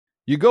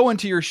You go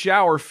into your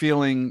shower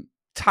feeling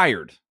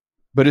tired,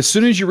 but as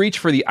soon as you reach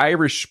for the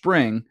Irish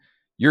Spring,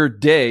 your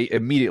day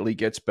immediately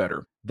gets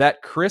better.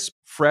 That crisp,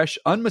 fresh,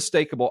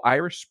 unmistakable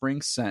Irish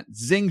Spring scent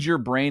zings your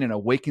brain and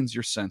awakens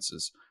your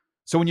senses.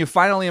 So when you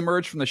finally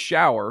emerge from the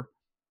shower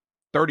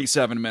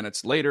 37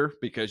 minutes later,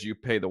 because you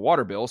pay the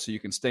water bill so you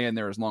can stay in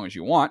there as long as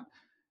you want,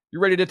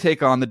 you're ready to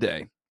take on the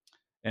day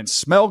and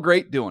smell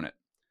great doing it.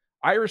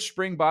 Irish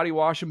Spring Body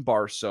Wash and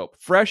Bar Soap.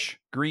 Fresh,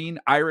 green,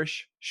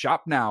 Irish.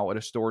 Shop now at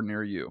a store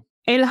near you.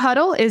 El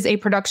Huddle is a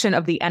production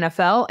of the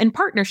NFL in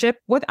partnership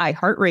with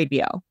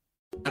iHeartRadio.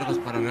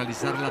 Para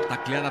realizar la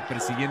tacleada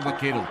persiguiendo a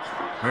Kittle.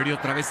 Purdy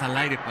otra vez al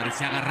aire,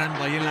 parece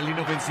agarrando ahí en la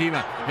línea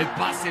ofensiva. El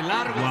pase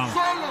largo,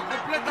 solo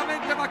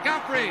completamente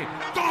McCaffrey.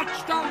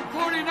 Touchdown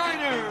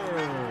 49ers.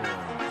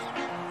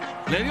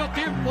 Le dio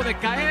tiempo de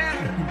caer,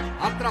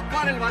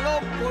 atrapar el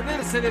balón,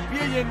 ponerse de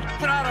pie y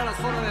entrar a la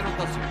zona de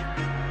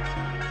anotación.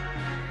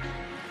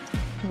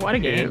 What a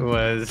game. It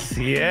was,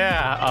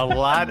 a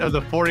lot of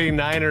the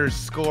 49ers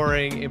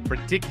scoring, in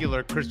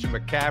particular, Christian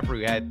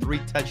McCaffrey, who had 3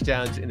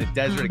 touchdowns in the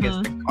desert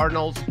against the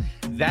Cardinals.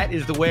 That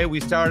is the way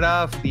we start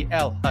off the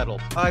El Huddle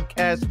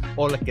podcast.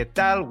 Hola, ¿qué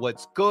tal?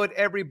 What's good,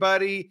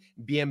 everybody?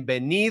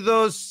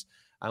 Bienvenidos.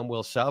 I'm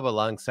Will Sub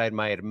alongside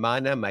my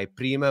hermana, my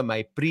prima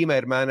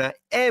hermana,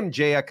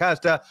 MJ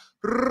Acosta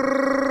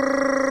Ruiz.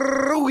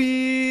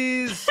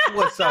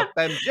 What's up,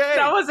 MJ?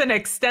 That was an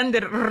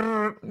extended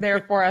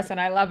there for us,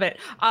 and I love it.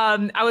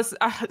 I was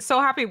so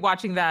happy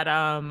watching that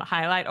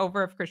highlight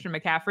over of Christian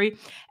McCaffrey,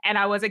 and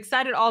I was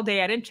excited all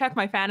day. I didn't check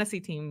my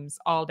fantasy teams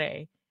all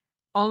day,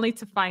 only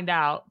to find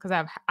out, because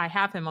I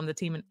have him on the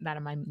team that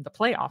I'm in the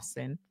playoffs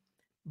in,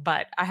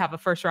 but I have a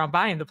first round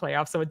bye in the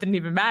playoffs, so it didn't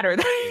even matter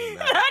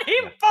that he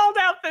pulled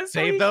out this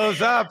Save week.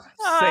 those up.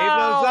 Save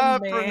those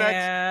up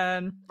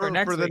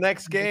for the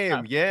next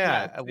game.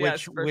 Yeah.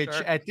 Which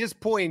sure. At this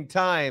point in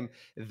time,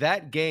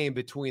 that game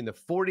between the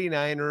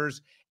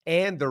 49ers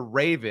and the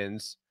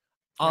Ravens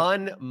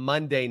on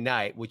Monday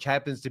night, which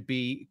happens to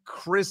be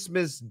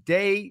Christmas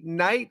Day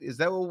night, is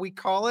that what we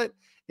call it?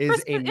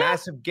 Is a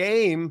massive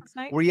game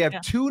where you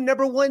have 2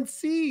 number 1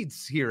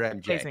 seeds here,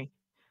 MJ.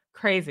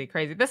 Crazy.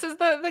 This is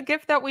the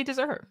gift that we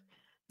deserve.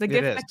 The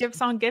gift that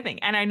gives on giving.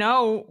 And I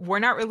know we're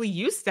not really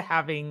used to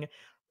having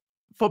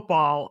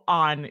football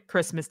on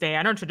Christmas Day.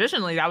 I know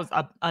traditionally that was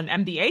an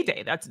NBA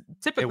day. That's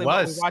typically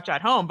what we watch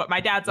at home. But my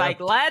dad's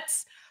like,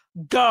 let's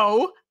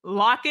go,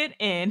 lock it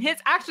in.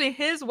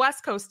 His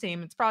West Coast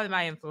team, it's probably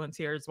my influence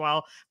here as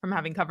well from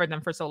having covered them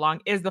for so long,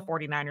 is the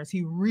 49ers.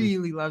 He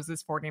really loves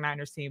this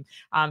 49ers team.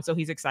 So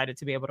he's excited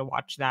to be able to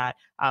watch that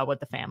with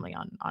the family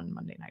on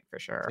Monday night for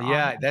sure.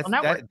 Yeah, that's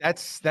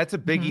a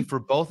biggie for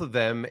both of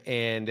them.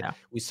 And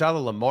we saw the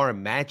Lamar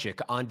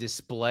magic on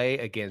display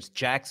against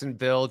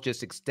Jacksonville,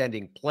 just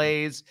extending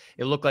plays.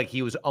 It looked like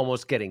he was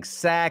almost getting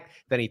sacked.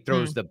 Then he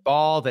throws the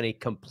ball. Then he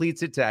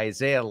completes it to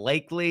Isaiah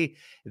Likely.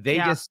 They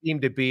just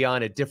seem to be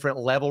on a different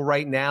level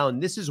right now.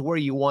 And this is where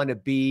you want to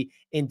be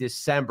in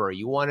December.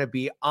 You want to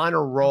be on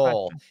a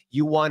roll.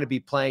 You want to be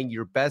playing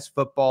your best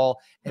football.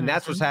 And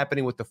that's what's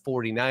happening with the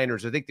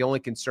 49ers. I think the only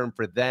concern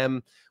for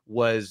them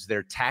was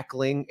their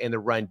tackling and the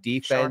run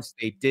defense.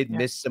 They did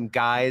miss some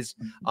guys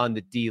on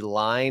the D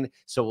line.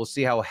 So we'll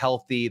see how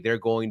healthy they're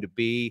going to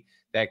be.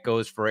 That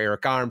goes for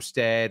Eric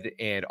Armstead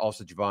and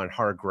also Javon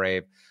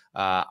Hargrave.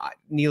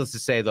 Needless to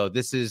say, though,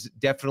 this is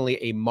definitely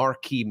a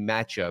marquee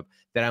matchup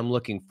that I'm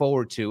looking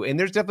forward to. And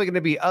there's definitely going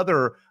to be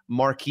other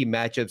marquee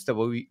matchups that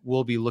we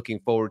will be looking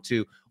forward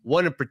to.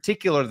 One in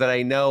particular that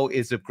I know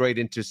is of great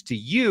interest to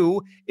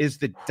you is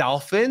the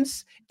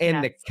Dolphins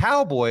and the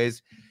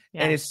Cowboys.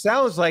 Yes. And it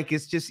sounds like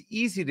it's just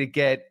easy to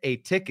get a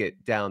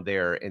ticket down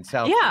there in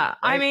South. Yeah, Florida,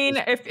 right? I mean,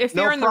 if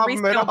no you're in the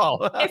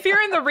resale, if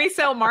you're in the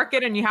resale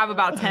market and you have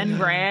about 10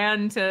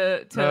 grand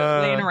to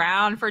laying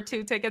around for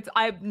 2 tickets,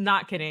 I'm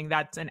not kidding.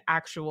 That's an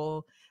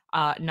actual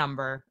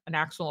number, an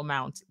actual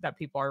amount that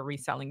people are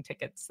reselling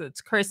tickets. So it's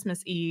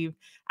Christmas Eve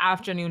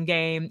afternoon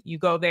game. You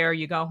go there,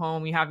 you go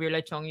home, you have your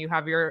lechon, you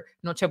have your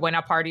Noche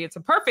Buena party. It's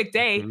a perfect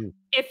day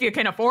if you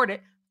can afford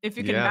it. If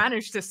you can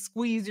manage to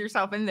squeeze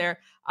yourself in there.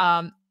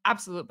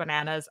 Absolute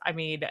bananas. I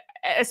mean,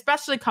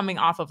 especially coming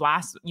off of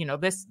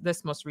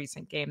this most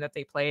recent game that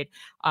they played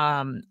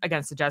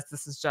against the Jets.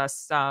 This is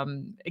just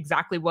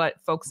exactly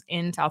what folks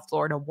in South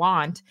Florida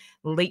want.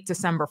 Late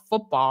December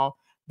football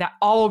that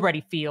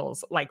already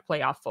feels like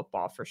playoff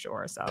football for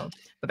sure. So,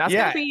 but that's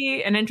going to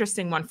be an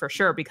interesting one for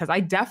sure, because I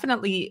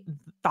definitely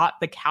thought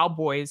the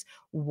Cowboys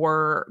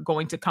were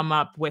going to come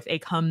up with not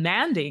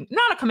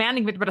a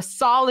commanding victory, but a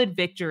solid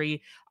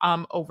victory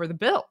over the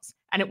Bills.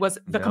 And it was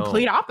the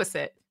complete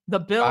opposite. The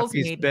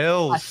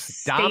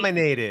Bills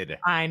dominated.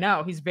 I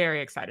know. He's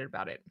very excited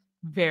about it.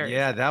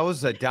 That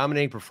was a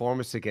dominating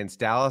performance against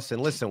Dallas.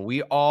 And listen,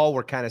 we all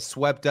were kind of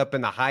swept up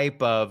in the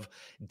hype of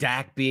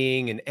Dak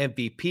being an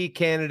MVP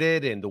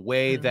candidate and the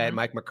way that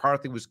Mike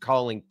McCarthy was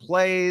calling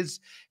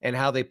plays and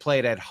how they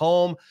played at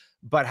home,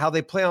 but how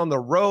they play on the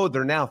road.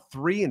 They're now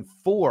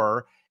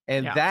 3-4.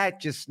 And that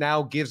just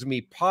now gives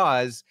me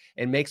pause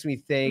and makes me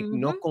think,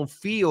 no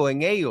confío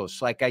en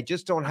ellos. Like, I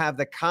just don't have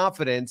the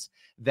confidence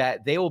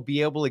that they will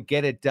be able to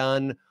get it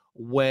done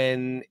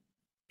when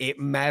it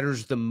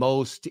matters the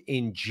most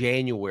in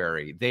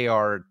January. They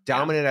are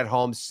dominant at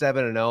home,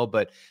 7-0,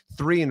 but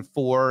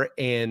 3-4.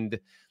 And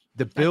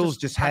the Bills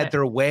just had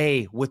their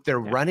way with their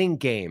running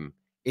game.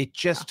 It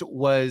just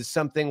was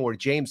something where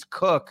James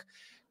Cook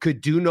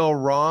could do no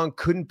wrong,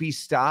 couldn't be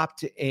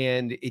stopped.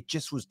 And it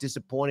just was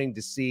disappointing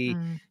to see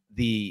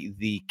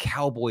the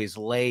Cowboys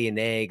lay an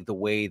egg the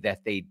way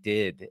that they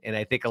did. And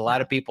I think a lot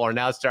of people are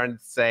now starting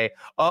to say,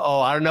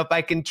 I don't know if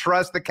I can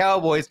trust the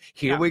Cowboys.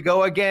 Here we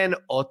go again.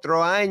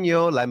 Otro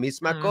año, la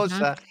misma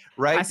cosa,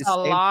 right? I saw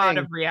a lot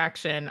of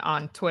reaction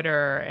on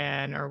Twitter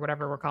or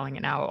whatever we're calling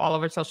it now, all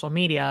over social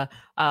media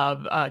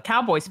of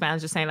Cowboys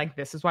fans just saying, like,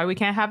 this is why we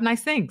can't have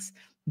nice things.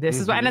 This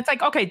is why. And it's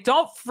like, okay,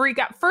 don't freak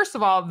out. First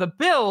of all, the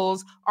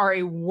Bills are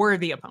a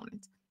worthy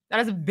opponent. That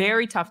is a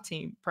very tough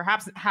team.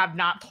 Perhaps have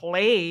not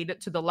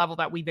played to the level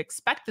that we've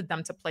expected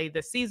them to play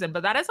this season,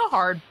 but that is a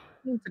hard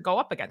thing to go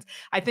up against.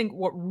 I think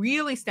what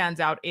really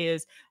stands out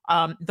is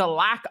the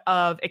lack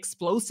of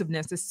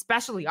explosiveness,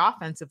 especially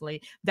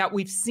offensively, that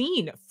we've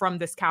seen from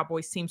this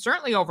Cowboys team,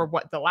 certainly over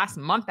the last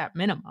month at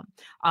minimum.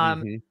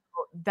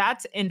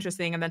 That's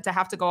interesting. And then to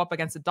have to go up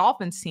against a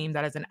Dolphins team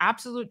that is an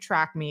absolute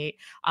track meet.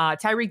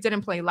 Tyreek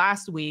didn't play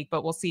last week,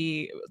 but we'll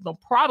see. They'll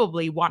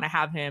probably want to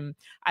have him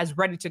as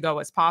ready to go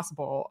as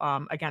possible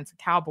against the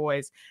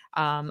Cowboys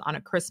on a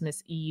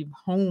Christmas Eve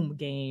home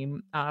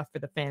game for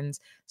the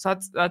Finns. So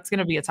that's going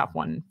to be a tough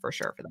one for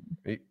sure for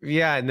them.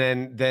 Yeah, and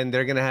then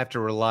they're going to have to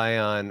rely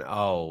on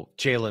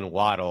Jalen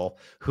Waddle,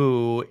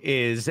 who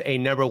is a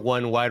number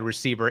one wide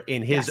receiver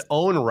in his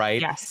own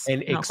right,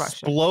 and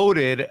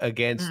exploded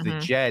against the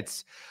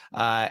Jets.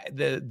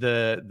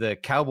 The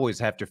Cowboys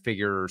have to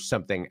figure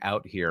something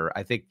out here.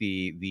 I think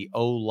the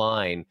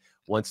O-line,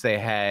 once they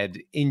had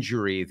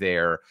injury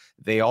there,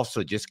 they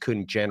also just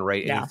couldn't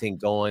generate anything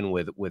going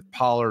with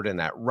Pollard and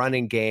that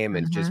running game,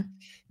 and just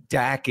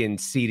Dak and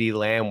CeeDee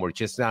Lamb were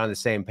just not on the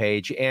same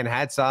page. And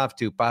hats off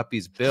to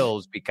Papi's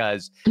Bills,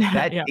 because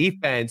that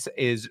defense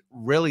is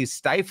really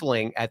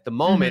stifling at the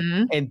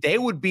moment. And they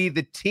would be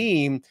the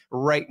team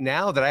right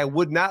now that I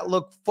would not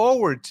look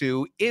forward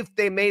to if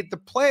they made the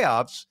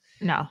playoffs.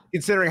 No.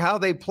 Considering how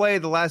they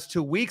played the last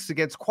 2 weeks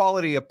against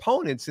quality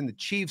opponents in the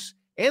Chiefs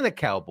and the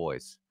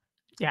Cowboys.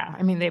 Yeah,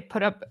 I mean, they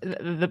put up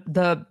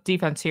the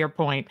defense, to your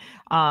point,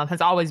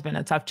 has always been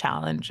a tough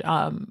challenge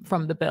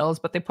from the Bills,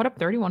 but they put up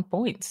 31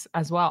 points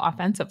as well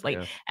offensively.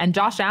 And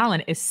Josh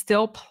Allen is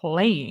still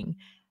playing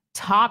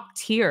top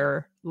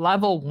tier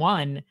level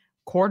 1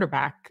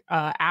 quarterback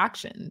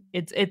action.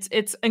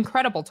 It's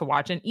incredible to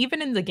watch. And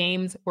even in the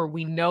games where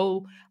we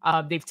know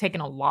they've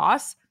taken a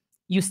loss,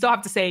 you still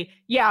have to say,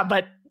 yeah,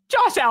 but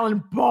Josh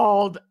Allen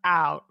balled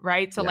out,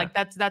 right? So like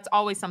that's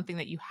always something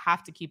that you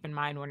have to keep in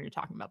mind when you're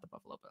talking about the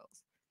Buffalo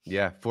Bills.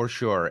 Yeah, for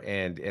sure.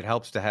 And it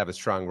helps to have a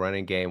strong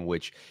running game,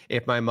 which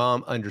if my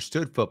mom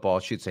understood football,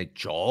 she'd say,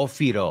 Joe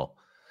Fido.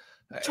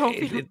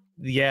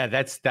 Yeah,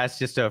 that's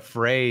just a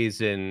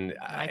phrase in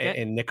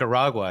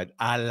Nicaragua,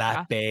 a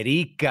la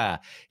perica.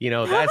 You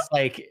know, that's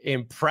like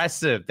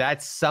impressive.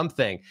 That's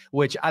something,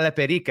 which a la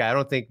perica I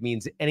don't think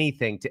means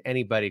anything to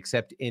anybody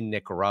except in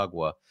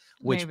Nicaragua.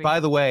 Which, by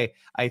the way,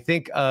 I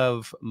think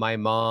of my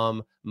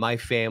mom, my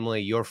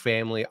family, your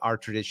family, our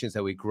traditions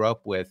that we grew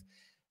up with.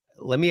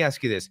 Let me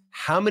ask you this.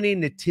 How many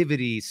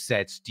nativity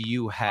sets do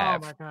you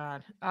have? Oh, my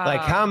God.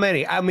 Like how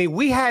many? I mean,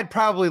 we had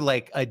probably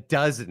like a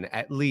dozen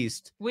at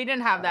least. We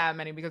didn't have that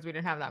many because we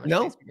didn't have that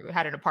much space. We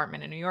had an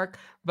apartment in New York.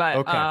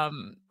 But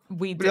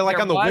we did. Like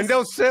on the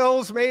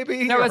windowsills,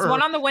 maybe? There was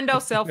one on the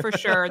windowsill for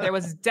sure. There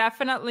was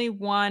definitely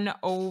one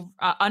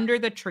under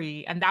the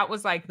tree. And that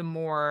was like the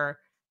more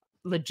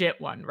legit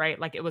one, right?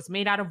 Like it was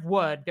made out of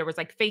wood. There was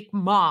like fake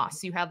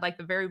moss. You had like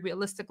the very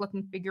realistic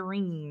looking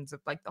figurines of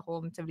like the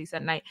whole nativity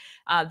set night.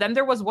 Then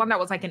there was one that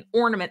was like an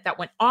ornament that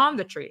went on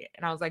the tree,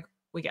 and I was like,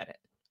 we got it.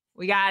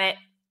 It's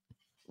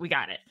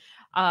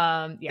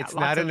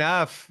not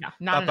enough. No,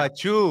 not enough.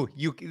 It's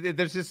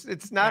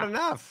not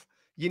enough.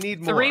 You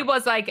need more. 3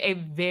 was like a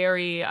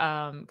very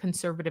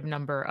conservative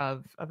number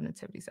of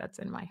nativity sets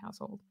in my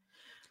household.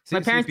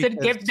 My parents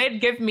did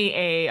give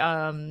me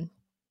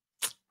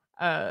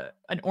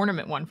an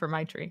ornament one for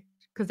my tree,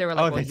 because they were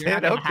like, well, you're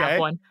not gonna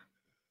have one.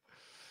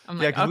 I'm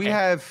like, because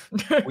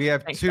we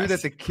have Thanks, 2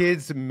 that the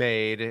kids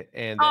made,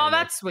 and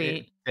that's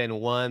sweet.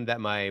 And one that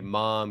my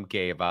mom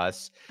gave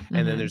us,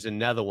 and then there's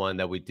another one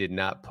that we did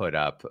not put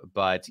up.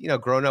 But you know,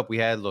 growing up, we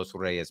had Los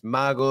Reyes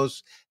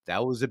Magos.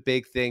 That was a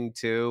big thing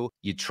too.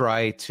 You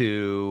try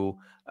to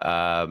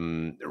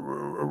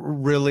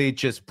really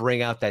just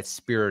bring out that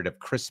spirit of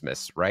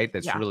Christmas, right?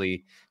 That's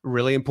really,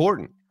 really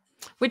important.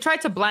 we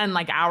tried to blend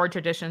like our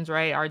traditions,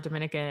 right? Our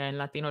Dominican and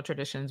Latino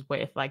traditions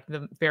with like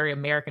the very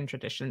American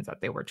traditions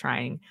that they were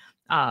trying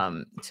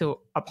to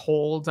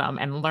uphold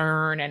and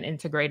learn and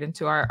integrate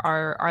into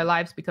our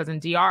lives. Because in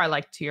DR,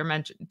 like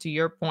to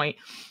your point,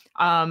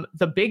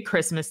 the big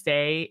Christmas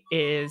day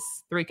is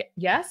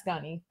Yes,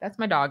 Gunny. That's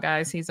my dog,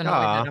 guys. He's annoyed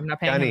that I'm not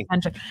paying him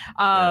attention.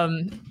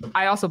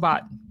 I also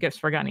bought gifts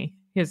for Gunny.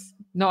 He has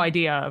no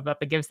idea about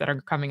the gifts that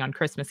are coming on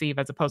Christmas Eve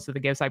as opposed to the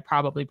gifts I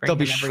probably bring him.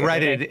 They'll be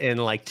shredded in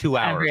like 2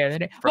 hours. Every other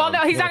day. Well, no,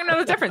 he's not going to know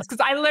the difference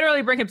because I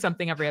literally bring him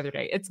something every other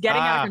day. It's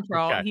getting out of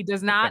control. Okay. He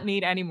does not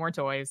need any more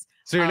toys.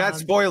 So you're not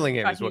spoiling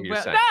him is what you're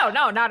saying.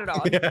 No, not at all.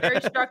 He's a very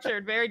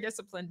structured, very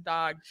disciplined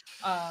dog.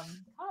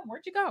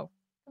 Where'd you go?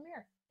 Come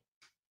here.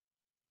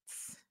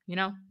 You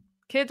know,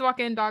 kids walk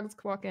in, dogs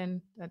walk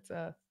in. That's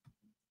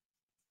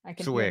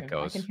That's the way it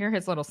goes. I can hear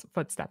his little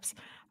footsteps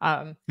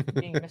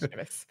being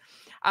mischievous.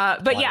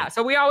 But yeah,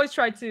 so we always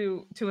try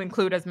to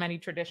include as many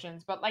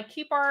traditions, but like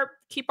keep our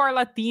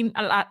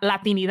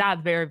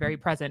Latinidad very, very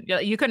present.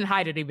 You couldn't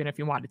hide it even if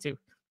you wanted to,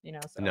 you know.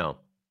 So.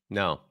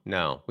 No,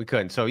 we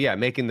couldn't. So yeah,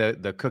 making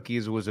the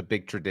cookies was a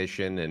big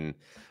tradition, and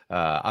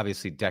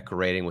obviously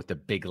decorating with the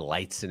big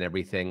lights and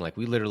everything. Like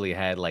we literally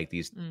had like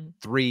these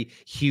 3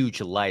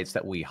 huge lights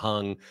that we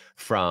hung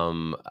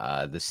from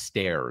the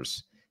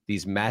stairs.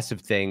 These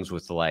massive things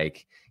with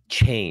like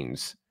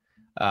chains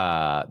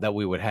that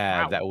we would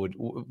have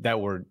that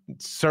were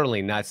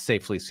certainly not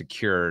safely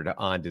secured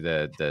onto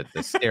the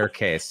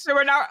staircase. So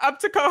we're now up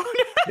to code.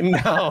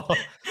 No,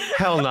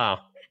 hell no.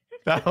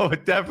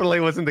 That definitely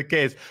wasn't the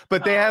case.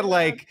 But they had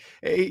like,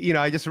 you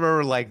know, I just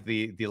remember like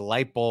the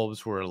light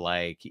bulbs were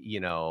like, you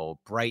know,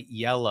 bright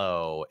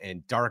yellow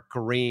and dark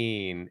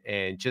green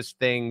and just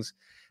things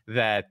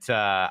that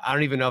I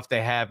don't even know if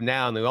they have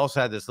now. And they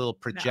also had this little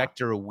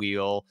projector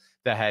wheel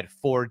that had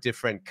 4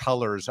 different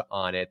colors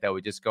on it that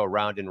would just go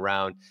round and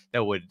round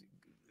that would,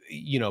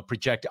 you know,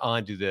 project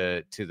onto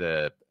to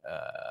el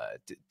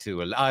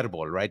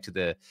árbol, right? To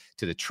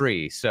the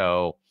tree.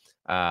 So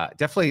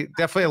definitely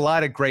a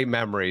lot of great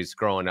memories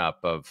growing up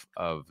of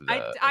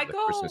the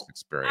Christmas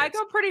experience. I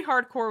go pretty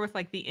hardcore with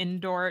like the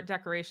indoor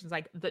decorations.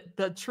 Like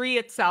the tree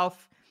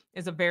itself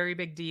is a very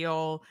big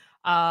deal.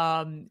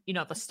 You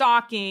know, the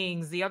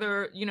stockings, the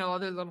other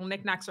little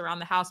knickknacks around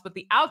the house, but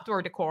the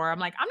outdoor decor, I'm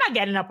like, I'm not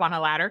getting up on a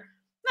ladder.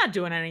 I'm not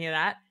doing any of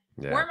that.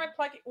 Yeah. Where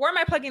am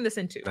I plugging this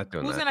into?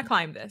 Who's going to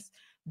climb this?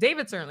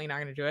 David's certainly not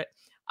going to do it.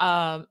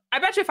 I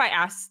bet you if I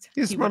asked,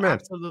 he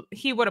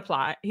would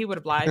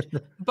oblige.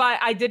 But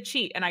I did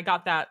cheat and I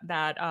got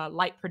that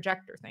light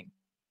projector thing.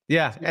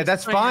 Yeah, and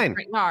that's fine.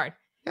 Yeah,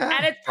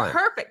 and it's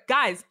perfect.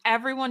 Guys,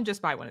 everyone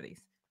just buy one of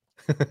these.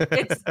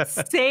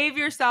 It's save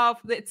yourself.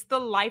 It's the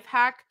life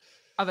hack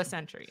of a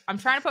century. I'm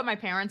trying to put my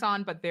parents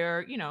on, but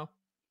they're, you know,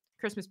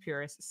 Christmas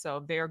purists,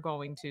 so they're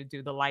going to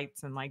do the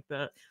lights and like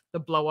the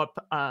blow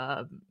up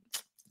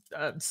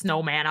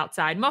snowman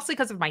outside, mostly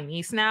because of my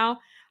niece now.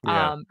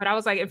 Yeah. But I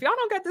was like, if y'all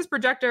don't get this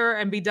projector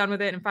and be done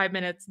with it in 5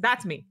 minutes,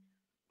 that's me.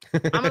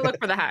 I'm gonna look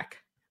for the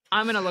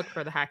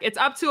hack. It's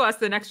up to us,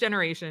 the next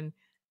generation,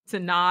 to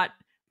not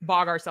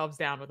bog ourselves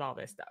down with all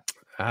this stuff.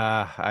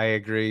 I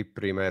agree,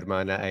 prima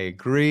hermana. I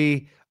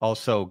agree.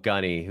 Also,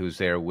 Gunny, who's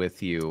there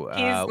with you.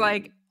 He's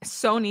like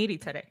so needy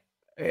today.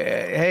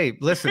 Hey,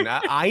 listen,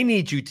 I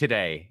need you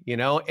today, you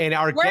know, and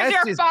our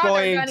guest is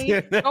going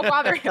to don't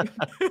bother him.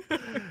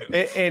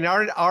 And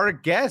our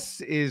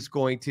guest is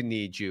going to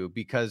need you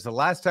because the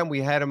last time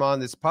we had him on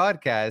this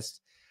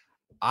podcast,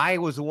 I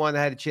was the one that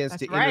had a chance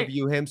to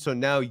interview him. So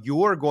now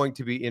you're going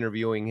to be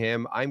interviewing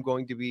him.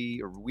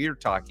 We're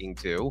talking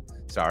to.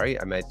 Sorry,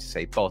 I meant to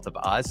say both of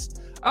us.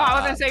 Oh, I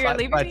was going to say you're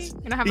leaving me?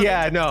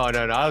 No.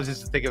 I was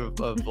just thinking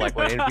of like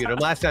when I interviewed him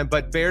last time.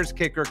 But Bears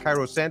kicker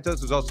Cairo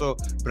Santos is also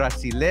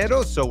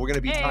Brasileiro. So we're going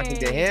to be talking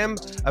to him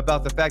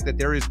about the fact that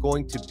there is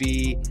going to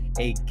be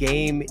a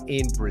game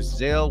in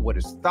Brazil, what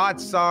his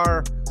thoughts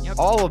are,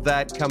 all of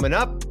that coming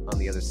up. On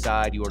the other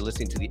side, you are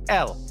listening to the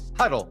El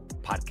Huddle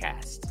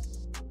podcast.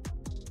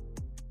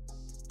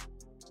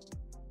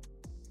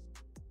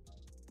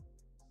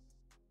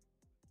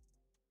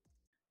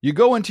 You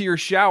go into your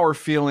shower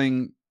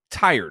feeling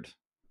tired,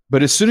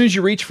 but as soon as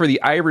you reach for the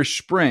Irish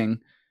Spring,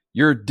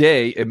 your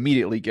day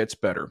immediately gets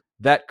better.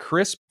 That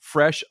crisp,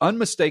 fresh,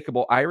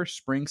 unmistakable Irish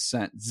Spring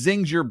scent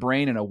zings your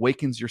brain and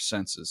awakens your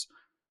senses.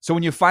 So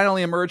when you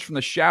finally emerge from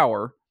the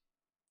shower,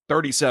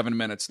 37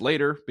 minutes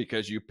later,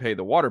 because you pay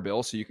the water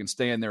bill so you can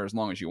stay in there as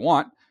long as you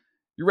want,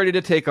 you're ready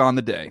to take on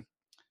the day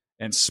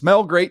and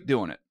smell great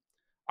doing it.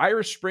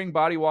 Irish Spring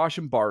Body Wash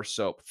and Bar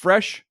Soap.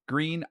 Fresh,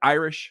 green,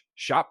 Irish.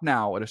 Shop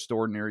now at a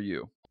store near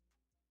you.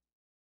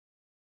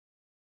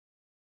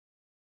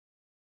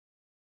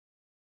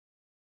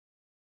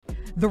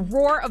 The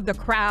roar of the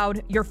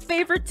crowd, your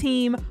favorite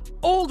team,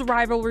 old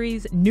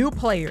rivalries, new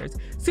players.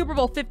 Super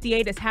Bowl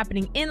 58 is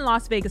happening in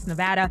Las Vegas,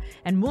 Nevada,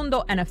 and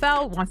Mundo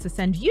NFL wants to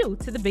send you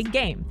to the big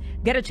game.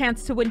 Get a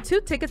chance to win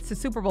 2 tickets to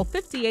Super Bowl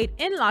 58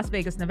 in Las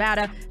Vegas,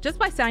 Nevada, just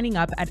by signing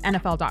up at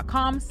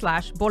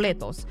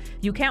NFL.com/boletos.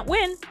 You can't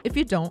win if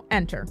you don't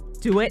enter.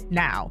 Do it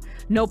now.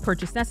 No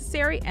purchase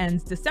necessary.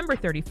 Ends December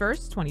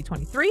 31st,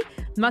 2023.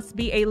 Must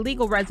be a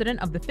legal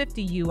resident of the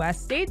 50 U.S.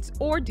 states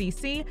or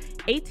D.C.,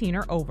 18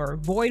 or over.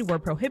 Void where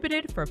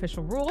prohibited. For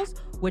official rules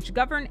which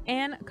govern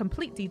and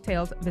complete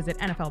details, visit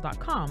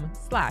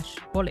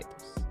nfl.com/boletos.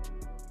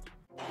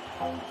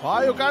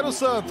 Vai o Cairo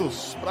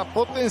Santos para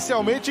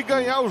potencialmente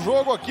ganhar o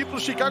jogo aqui pro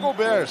Chicago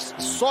Bears.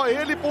 Só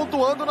ele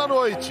pontuando na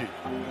noite.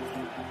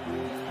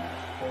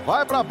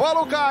 Vai pra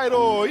bola o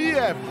Cairo e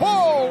é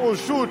bom o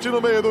chute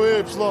no meio do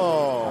Y.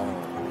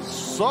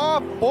 Só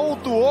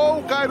pontuou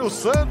o Cairo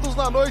Santos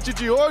na noite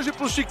de hoje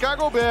pro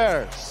Chicago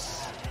Bears.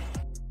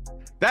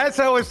 That's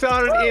how it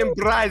sounded in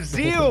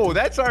Brazil.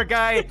 That's our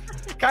guy,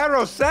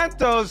 Cairo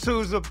Santos,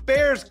 who's a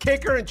Bears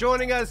kicker and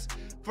joining us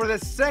for the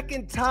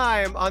second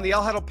time on the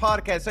Huddle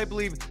podcast. I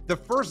believe the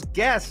first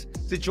guest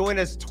to join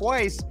us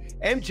twice.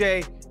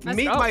 MJ,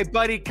 meet my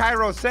buddy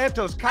Cairo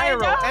Santos.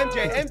 Cairo,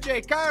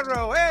 MJ,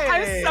 Cairo. Hey!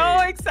 I'm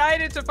so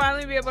excited to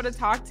finally be able to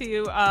talk to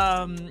you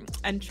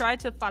and try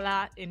to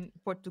falar in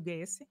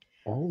português.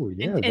 Oh,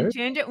 yeah.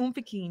 Entende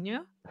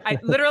pouquinho.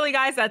 Literally,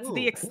 guys, that's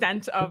the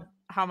extent of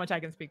how much I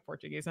can speak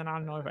Portuguese, and I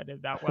don't know if I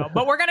did that well,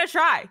 but we're gonna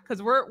try because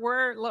we're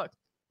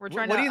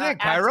trying to. What do you think,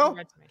 Cairo?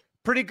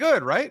 Pretty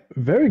good, right?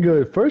 Very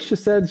good. First, she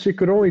said she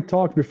could only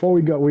talk before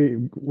we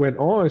went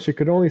on. She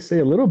could only say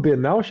a little bit.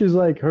 Now she's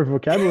like her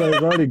vocabulary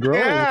is already growing.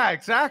 Yeah,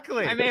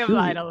 exactly. I may have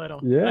lied a little.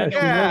 Yeah,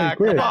 she's really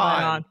quick. Come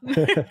on.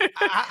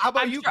 How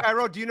about you,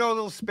 Cairo? Do you know a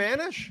little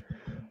Spanish?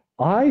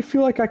 I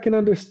feel like I can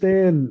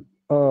understand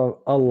a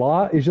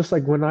lot. It's just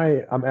like when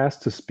I'm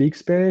asked to speak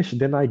Spanish,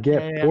 then I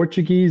get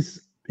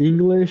Portuguese,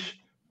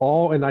 English,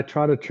 and I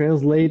try to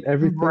translate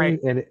everything,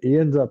 and it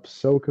ends up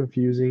so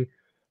confusing.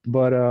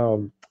 But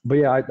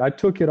yeah, I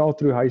took it all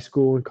through high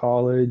school and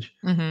college,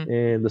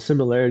 and the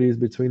similarities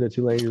between the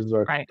two languages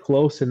are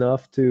close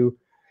enough to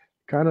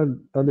kind of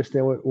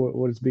understand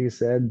what is being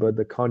said, but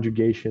the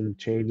conjugation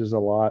changes a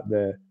lot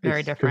that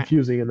it's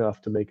confusing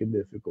enough to make it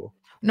difficult.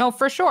 No,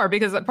 for sure,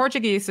 because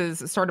Portuguese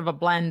is sort of a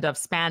blend of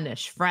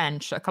Spanish,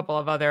 French, a couple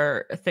of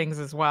other things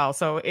as well.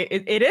 So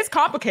it is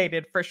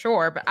complicated for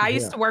sure. But I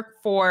used to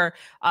work for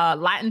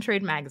Latin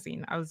Trade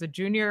Magazine. I was a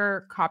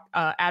junior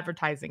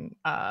advertising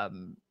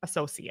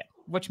associate,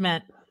 which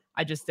meant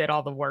I just did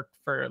all the work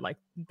for like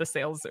the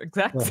sales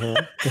execs.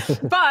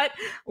 But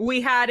we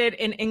had it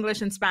in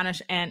English and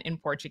Spanish and in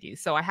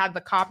Portuguese. So I had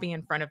the copy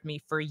in front of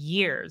me for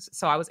years.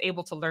 So I was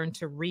able to learn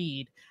to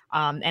read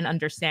and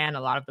understand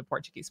a lot of the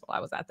Portuguese while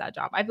I was at that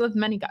job. I've lived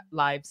many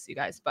lives, you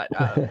guys, but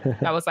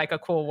that was like a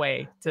cool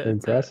way to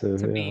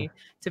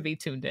be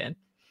tuned in.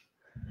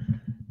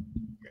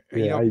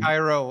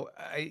 Cairo,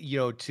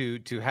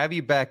 to have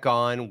you back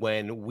on,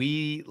 when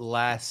we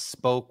last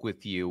spoke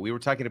with you, we were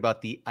talking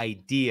about the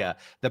idea,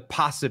 the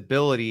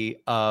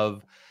possibility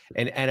of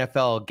an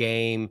NFL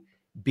game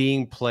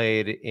being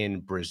played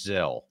in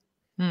Brazil.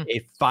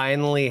 It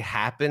finally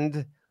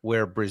happened,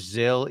 where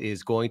Brazil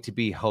is going to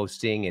be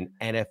hosting an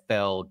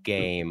NFL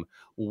game.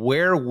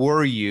 Where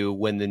were you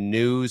when the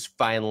news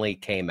finally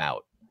came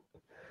out?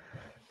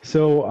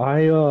 So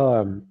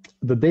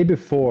the day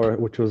before,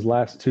 which was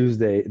last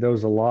Tuesday, there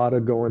was a lot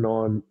of going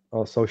on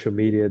social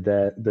media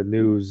that the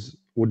news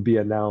would be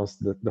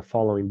announced the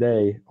following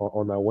day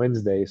on that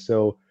Wednesday.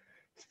 So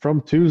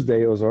from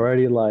Tuesday, it was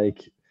already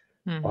like,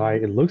 all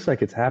right, it looks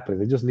like it's happening.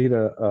 They just need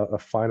a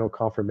final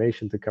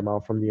confirmation to come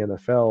out from the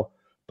NFL,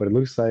 but it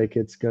looks like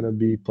it's going to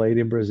be played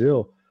in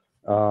Brazil.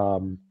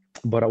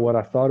 But what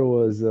I thought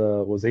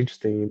was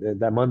interesting,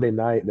 that Monday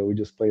night that we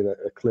just played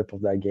a clip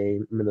of that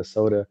game,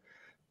 Minnesota,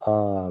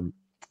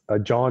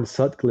 John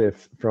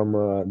Sutcliffe from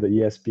the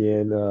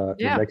ESPN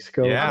in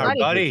Mexico. Yeah,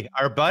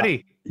 our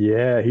buddy.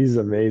 Yeah, he's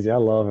amazing. I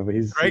love him.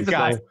 He's great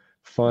guy. So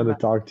fun to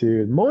talk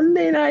to.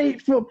 Monday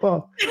Night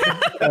Football.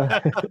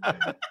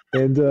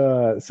 And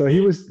so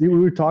we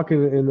were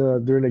talking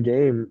during the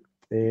game,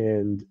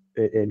 and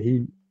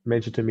he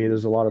mentioned to me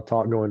there's a lot of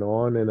talk going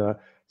on, and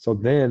so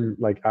then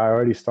like I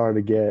already started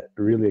to get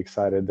really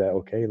excited that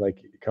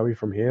like coming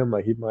from him,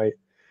 like he might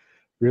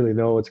really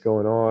know what's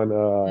going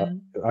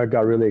on. I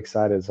got really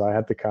excited, so I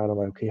had to kind of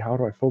like, okay, how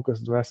do I focus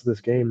the rest of this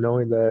game,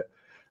 knowing that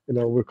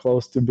we're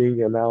close to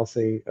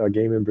announcing a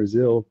game in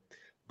Brazil.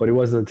 But it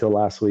wasn't until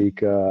last week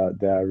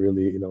that I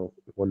really,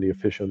 when the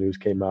official news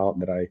came out,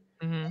 that I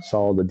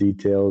saw the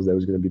details that it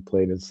was going to be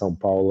played in São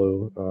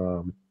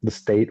Paulo, the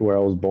state where I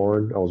was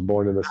born. I was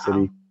born in a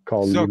city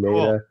called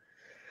Limeira,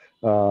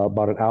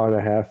 about an hour and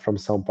a half from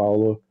São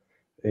Paulo,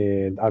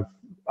 and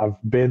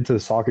I've been to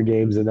soccer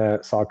games in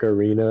that soccer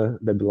arena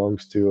that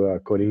belongs to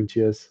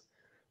Corinthians.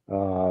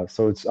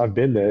 So I've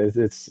been there.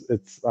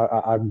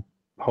 I'm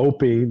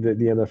hoping that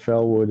the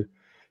NFL would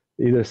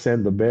either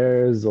send the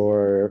Bears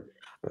or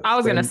I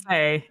was gonna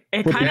say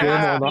it kind of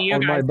has to be you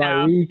guys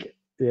now.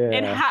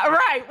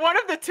 Right, one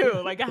of the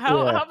two. Like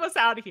help us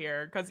out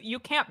here, because you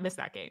can't miss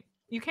that game.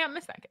 You can't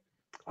miss that game.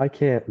 I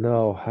can't.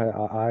 No,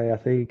 I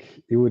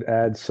think it would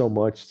add so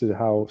much to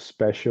how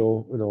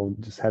special,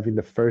 just having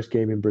the first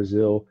game in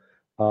Brazil,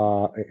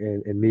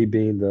 and me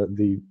being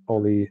the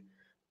only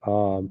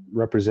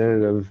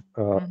representative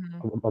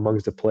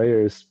amongst the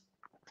players.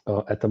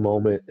 at the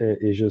moment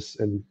is just,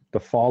 and the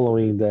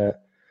following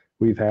that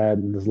we've had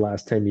in this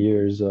last 10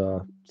 years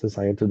since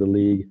I entered the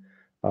league,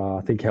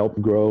 I think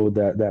helped grow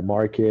that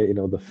market. You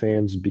know, the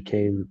fans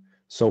became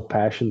so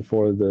passionate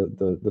for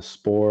the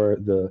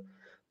sport, the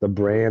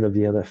brand of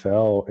the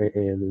NFL,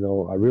 and you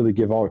know, I really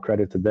give all the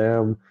credit to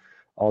them,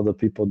 all the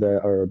people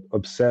that are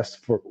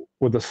obsessed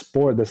with a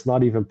sport that's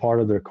not even part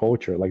of their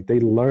culture. Like they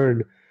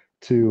learn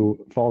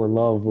to fall in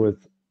love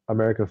with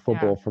American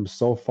football from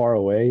so far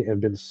away and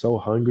been so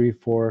hungry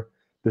for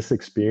this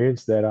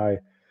experience that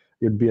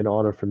it'd be an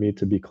honor for me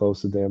to be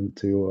close to them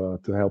to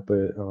help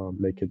it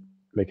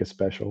make it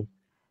special.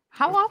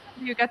 How often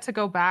do you get to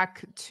go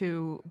back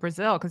to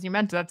Brazil? Because you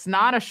mentioned that's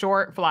not a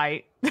short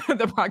flight.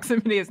 The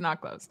proximity is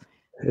not close.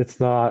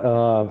 It's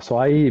not. So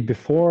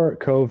before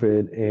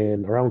COVID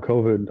and around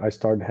COVID, I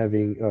started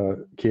having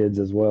kids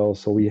as well.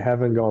 So we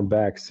haven't gone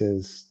back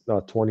since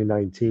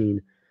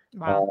 2019.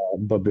 Wow.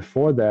 But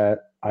before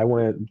that, I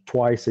went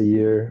twice a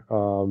year.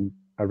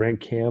 I ran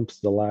camps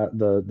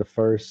the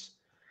first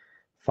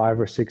 5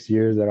 or 6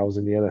 years that I was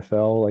in the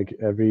NFL. Like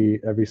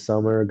every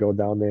summer, go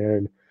down there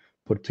and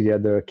put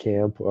together a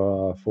camp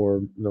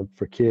for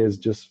kids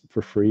just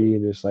for free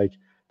and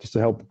just to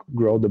help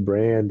grow the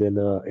brand, and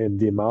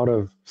the amount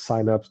of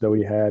signups that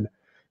we had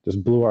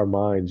just blew our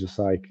minds. Just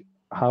like,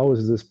 how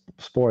is this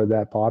sport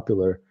that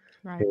popular?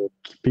 Right. And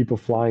people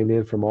flying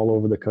in from all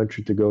over the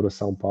country to go to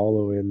Sao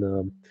Paulo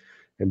and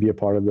be a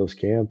part of those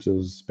camps. It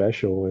was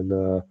special,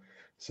 and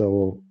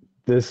so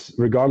this,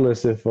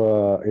 regardless if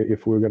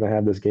we're gonna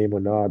have this game or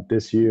not,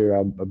 this year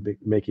I'm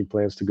making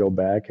plans to go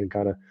back and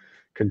kind of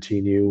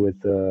continue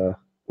with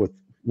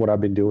what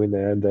I've been doing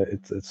there, and that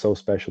it's so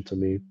special to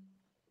me.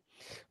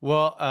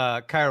 Well,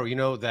 Cairo, you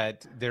know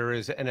that there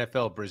is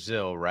NFL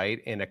Brazil,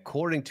 right? And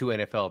according to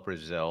NFL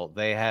Brazil,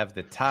 they have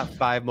the top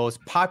 5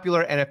 most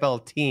popular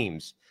NFL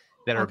teams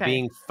that are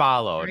being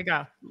followed. Here we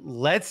go.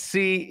 Let's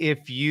see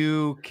if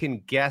you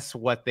can guess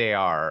what they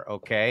are,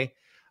 okay?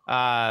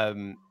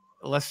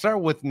 Let's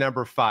start with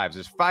number 5.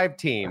 There's 5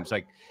 teams.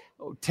 Like,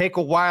 take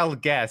a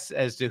wild guess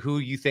as to who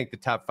you think the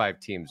top 5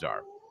 teams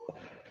are.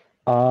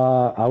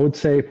 I would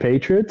say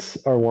Patriots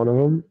are one of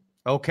them.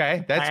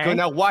 Okay, that's good.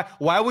 Now,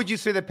 why would you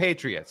say the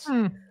Patriots?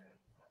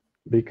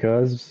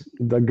 Because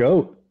the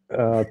GOAT,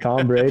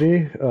 Tom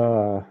Brady.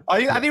 I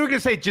think we were going to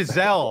say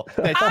Giselle.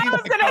 I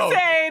was going to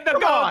say the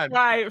GOAT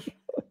wife.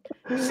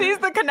 She's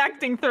the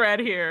connecting thread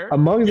here.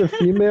 Among the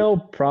female,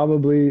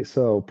 probably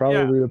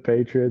the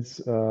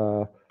Patriots.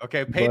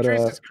 Okay,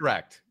 Patriots is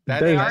correct.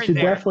 She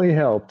definitely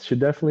helped. She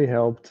definitely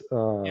helped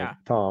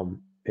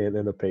Tom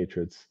and the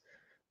Patriots.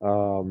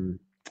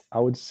 I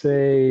would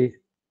say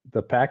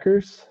the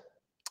Packers.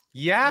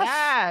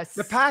 Yes.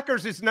 The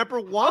Packers is number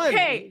 1.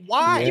 Okay.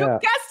 Why? You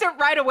guessed it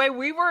right away.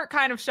 We were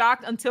kind of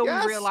shocked until we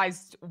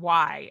realized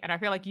why. And I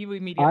feel like you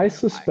immediately. I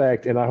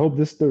suspect, and I hope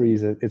this is the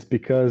reason, it's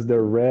because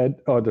they're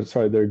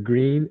they're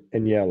green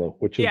and yellow,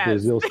 which is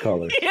Brazil's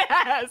color.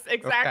 Yes,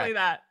 exactly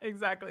that.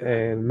 Exactly that.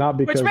 And not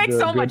because which makes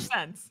so much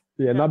sense.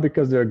 Yeah, not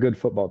because they're a good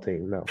football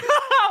team. No.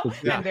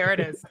 And there it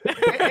is.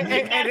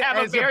 and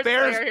as a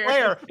Bears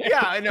player,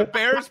 and a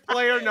Bears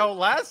player no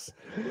less.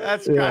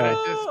 That's gotta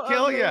just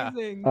kill you.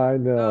 I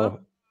know.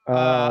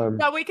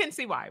 But we can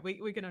see why.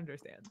 We can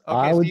understand.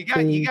 Okay, so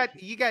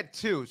you got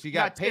 2. So you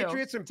got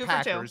Patriots and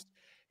Packers.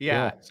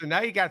 Yeah. So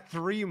now you got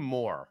 3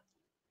 more.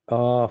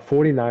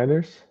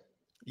 49ers.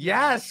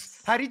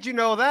 Yes. How did you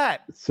know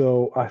that?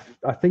 So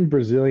I think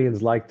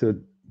Brazilians like to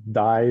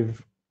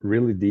dive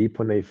really deep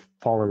when they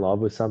fall in love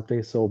with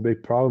something. So they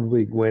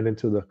probably went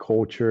into the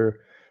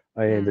culture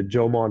and the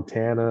Joe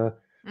Montana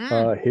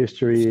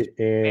history,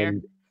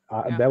 and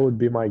that would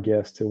be my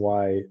guess to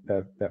why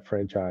that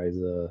franchise.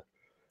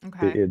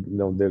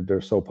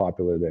 They're so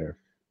popular there.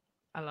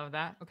 I love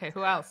that. Okay,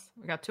 who else?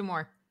 We got 2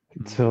 more.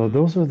 So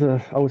those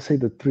are I would say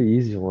the 3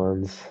 easy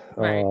ones.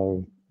 Right.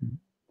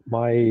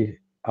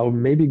 I would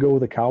maybe go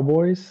with the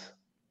Cowboys.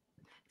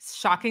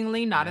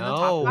 Shockingly, not in the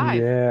top 5.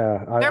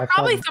 Yeah, they're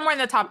probably somewhere in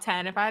the top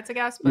 10 if I had to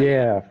guess. But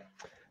yeah.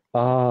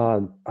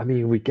 I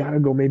mean, we gotta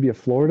go maybe a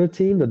Florida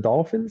team, the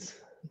Dolphins.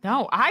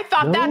 No, I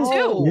thought that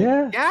too.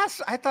 Yeah.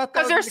 Yes, I thought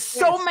that. Because there's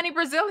so many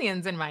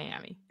Brazilians in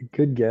Miami.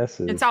 Good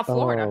guesses. In South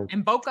Florida,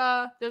 in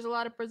Boca, there's a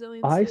lot of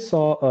Brazilians. I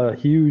saw a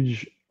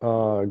huge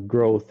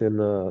growth in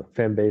the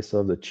fan base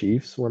of the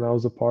Chiefs when I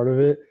was a part of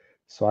it.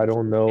 So I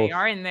don't know. They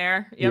are in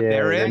there. Yep. Yeah,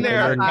 they're in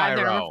there. They're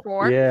number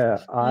 4. Yeah,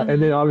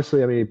 and then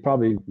obviously, I mean,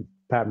 probably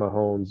Pat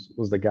Mahomes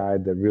was the guy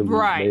that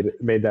really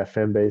made that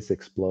fan base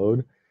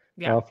explode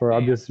for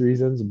obvious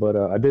reasons. But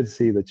I did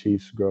see the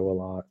Chiefs grow a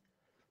lot.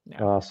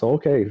 Yeah. So,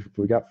 okay,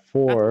 we got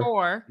 4. That's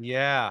 4.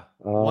 Yeah.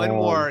 One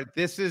more.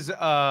 This is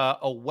a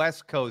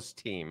West Coast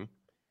team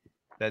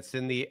that's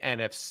in the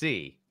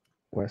NFC.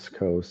 West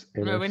Coast.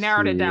 NFC. We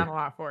narrowed it down a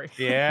lot for you.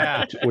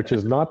 Yeah. which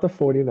is not the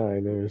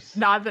 49ers.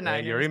 Not the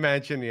Niners. You already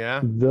mentioned,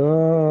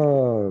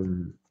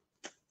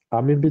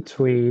 I'm in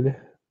between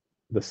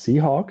the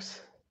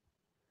Seahawks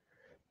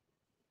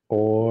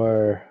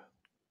or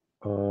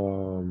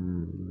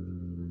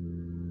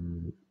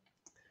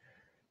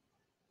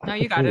No,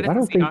 you got it. I It's don't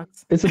the think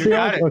Seahawks. it's the You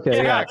got Seahawks. it.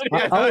 Okay, yeah.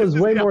 Yeah. I was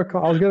way more.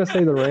 I was gonna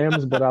say the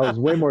Rams, but I was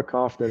way more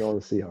confident on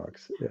the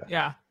Seahawks.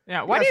 Yeah.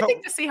 Yeah. Why Yeah, do you so-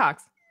 think the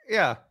Seahawks?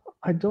 Yeah.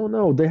 I don't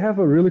know. They have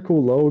a really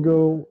cool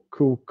logo,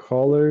 cool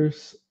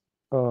colors.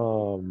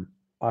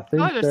 I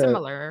think Colors are that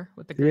similar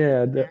with the green.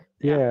 yeah, there.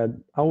 yeah.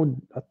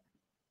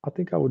 I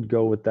think I would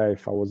go with that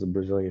if I was a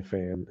Brazilian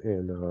fan,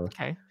 and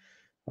Okay.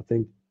 I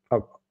think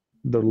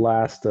the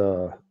last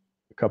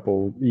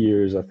couple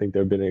years, I think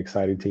they've been an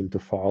exciting team to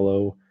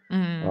follow.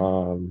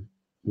 Mhm.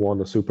 Won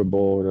the Super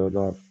Bowl,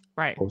 not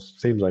Right.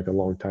 seems like a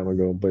long time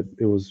ago, but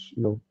it was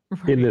in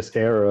Right. this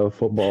era of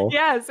football.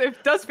 Yes,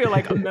 it does feel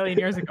like a million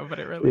years ago, but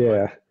it really was.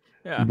 Yeah,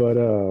 Yeah. but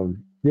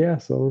yeah.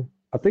 So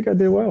I think I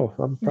did well.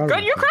 I'm proud of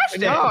Good, you myself. crushed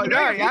it. No, You know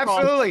your people.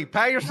 absolutely.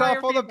 Pat yourself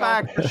your on the people.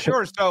 back for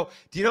sure. So,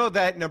 do you know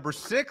that number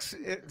 6,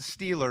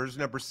 Steelers,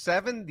 number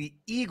 7, the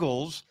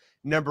Eagles,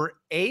 number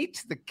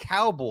 8, the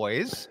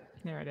Cowboys,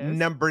 There it is.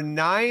 number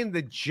 9,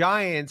 the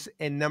Giants,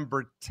 and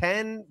number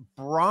 10,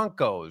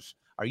 Broncos.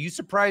 Are you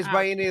surprised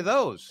by any of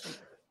those?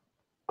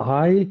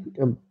 I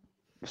am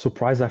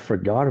surprised I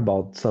forgot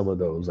about some of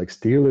those, like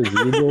Steelers,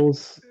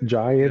 Eagles,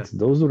 Giants.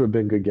 Those would have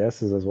been good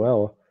guesses as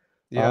well.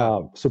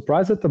 Yeah.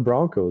 Surprised at the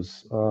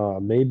Broncos.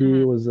 Maybe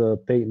it was a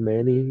Peyton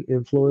Manning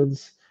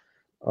influence.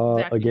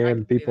 Yeah, I Again,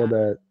 can see people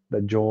that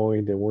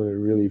joined and want to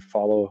really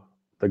follow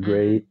the Mhm.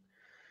 great.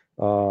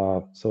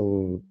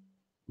 So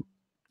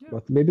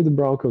but maybe the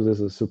Broncos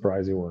is a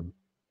surprising one.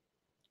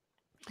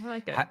 I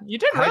like it. How- You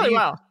did how do really you-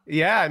 well.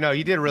 Yeah, no,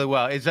 you did really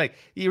well. It's like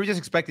you were just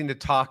expecting to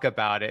talk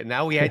about it. And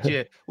now we had you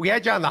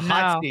on the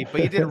hot No. seat,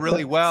 but you did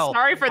really well.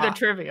 Sorry for the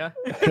trivia.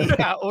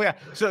 Yeah, oh yeah.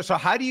 So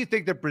how do you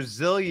think the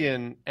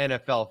Brazilian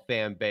NFL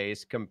fan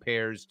base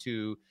compares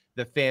to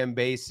the fan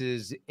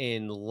bases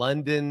in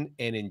London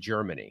and in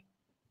Germany?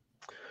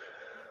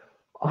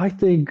 I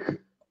think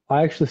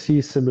I actually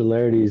see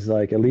similarities,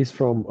 like at least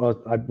from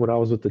when I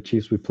was with the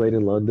Chiefs, we played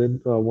in London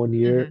one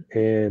year,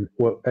 and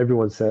what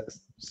everyone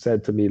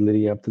said to me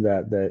leading up to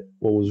that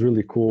what was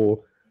really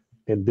cool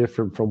and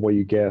different from what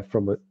you get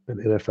from an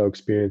NFL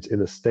experience in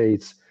the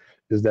States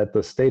is that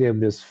the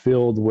stadium is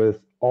filled with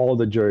all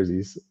the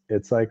jerseys.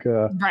 It's like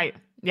Right.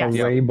 Yes.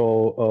 a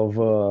rainbow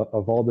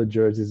of all the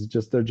jerseys.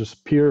 They're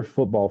just pure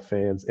football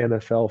fans,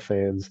 NFL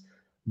fans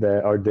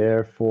that are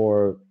there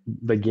for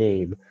the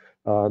game.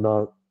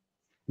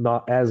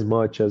 Not as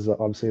much as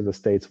obviously in the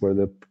States where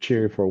they're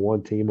cheering for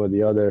one team or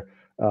the other.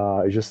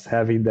 Just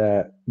having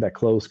that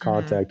close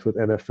contact with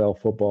NFL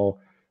football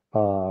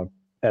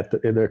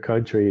in their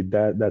country,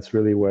 that's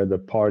really where the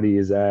party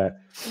is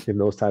at in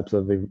those types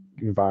of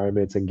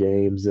environments and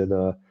games.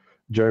 And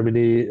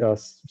Germany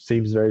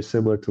seems very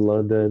similar to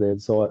London,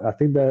 and so I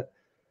think that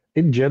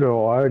in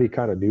general, I already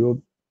kind of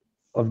knew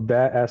of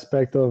that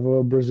aspect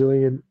of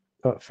Brazilian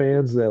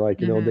fans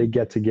that they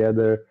get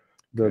together.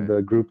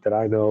 The group that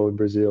I know in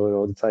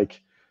Brazil, it's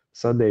like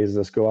Sundays,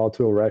 let's go out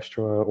to a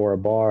restaurant or a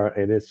bar,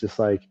 and it's just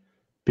like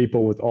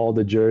people with all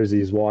the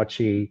jerseys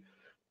watching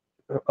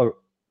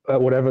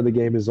whatever the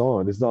game is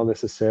on. It's not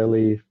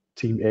necessarily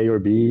team A or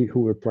B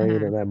who are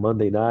playing on that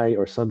Monday night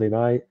or Sunday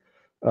night.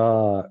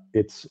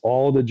 It's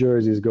all the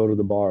jerseys go to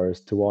the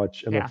bars to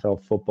watch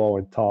NFL football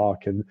and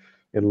talk and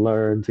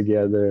learn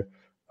together.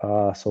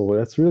 So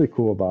that's really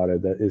cool about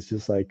it. That it's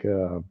just like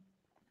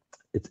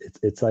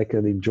it's like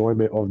an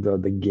enjoyment of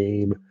the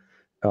game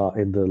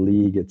in the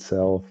league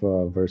itself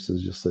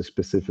versus just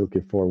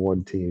specifically for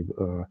one team.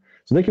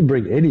 So they can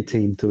bring any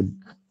team to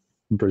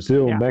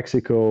Brazil,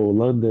 Mexico,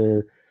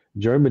 London,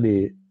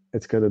 Germany.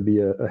 It's going to be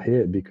a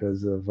hit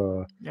because of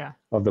the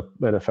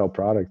NFL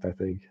product, I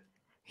think.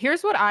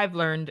 Here's what I've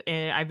learned.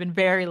 I've been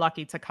very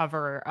lucky to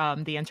cover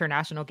the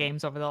international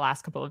games over the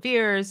last couple of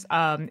years.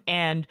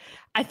 And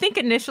I think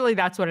initially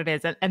that's what it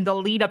is. And the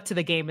lead up to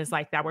the game is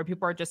like that, where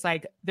people are just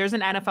like, there's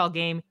an NFL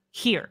game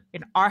here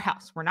in our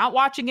house. We're not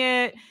watching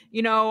it,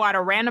 at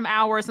a random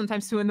hour,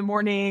 sometimes 2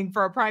 a.m.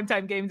 for a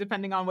primetime game,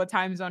 depending on what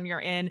time zone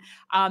you're in.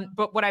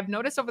 But what I've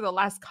noticed over the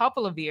last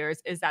couple of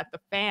years is that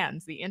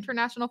the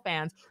international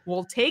fans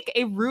will take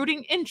a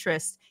rooting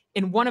interest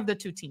in one of the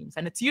two teams.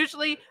 And it's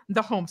usually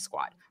the home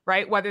squad,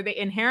 right? Whether they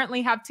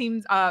inherently have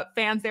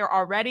fans there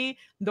already,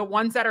 the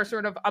ones that are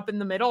sort of up in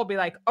the middle will be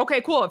like,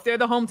 okay, cool. If they're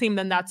the home team,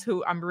 then that's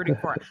who I'm rooting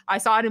for. I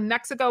saw it in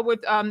Mexico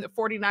with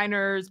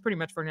 49ers, pretty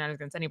much 49ers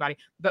against anybody,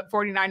 but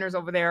 49ers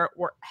over there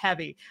were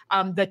heavy.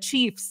 The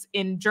Chiefs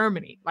in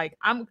Germany, like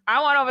I went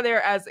over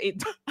there as a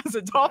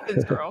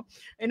Dolphins girl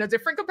in a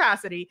different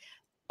capacity.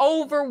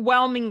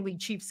 Overwhelmingly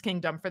Chiefs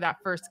Kingdom for that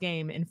first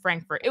game in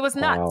Frankfurt. It was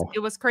nuts. Wow. It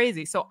was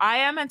crazy. So I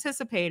am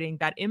anticipating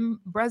that in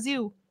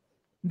Brazil,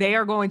 they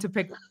are going to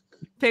pick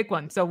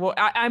one. So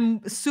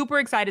I'm super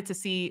excited to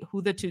see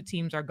who the two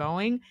teams are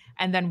going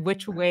and then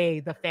which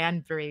way the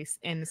fan base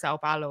in Sao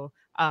Paulo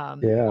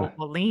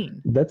will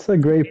lean. That's a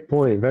great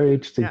point. Very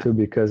interesting too,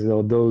 because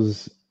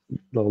those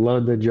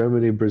London,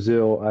 Germany,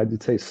 Brazil,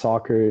 I'd say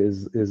soccer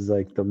is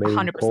like the main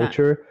 100%.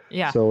 culture.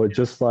 Yeah. So it's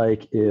just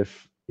like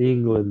if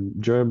England,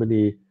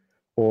 Germany,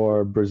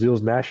 or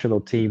Brazil's national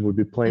team would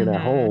be playing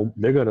at home,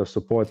 they're going to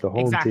support the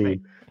home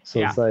team. So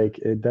it's like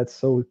that's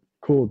so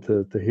cool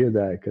to hear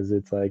that, because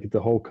it's like the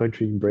whole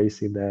country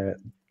embracing that.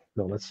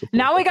 No, let's support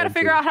Now we the got to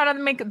figure country. out how to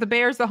make the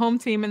Bears the home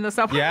team in the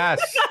South. Yes.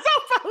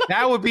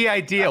 That would be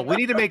ideal. We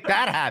need to make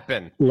that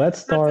happen. Let's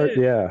start. it.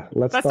 Yeah,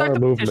 let's start a the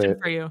petition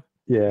movement. for you.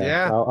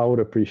 Yeah. I would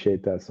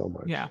appreciate that so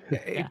much. Yeah.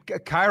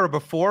 Cairo,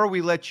 before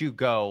we let you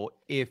go,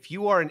 if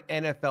you are an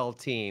NFL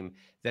team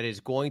that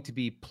is going to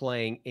be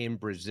playing in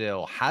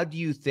Brazil, how do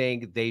you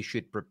think they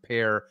should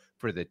prepare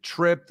for the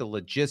trip, the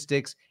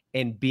logistics,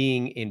 and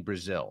being in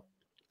Brazil?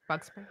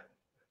 Bug spray.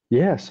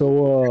 Yeah,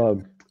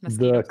 so the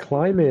Mosquitoes.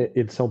 climate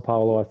in São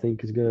Paulo, I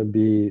think, is going to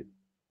be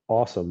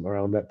awesome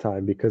around that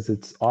time, because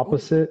it's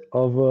opposite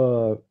of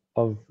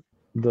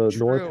the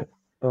True.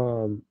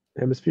 north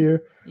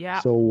hemisphere.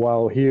 Yeah. So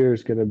while here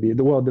is going to be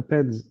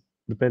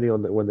depending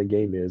on when the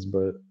game is,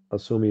 but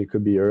assuming it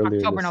could be earlier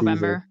in October, the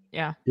November.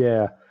 season. Yeah.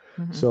 Yeah.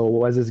 Mhm.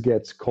 So as it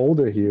gets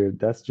colder here,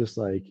 that's just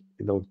like,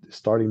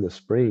 starting the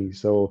spring.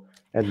 So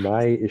at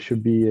night it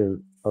should be a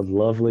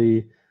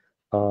lovely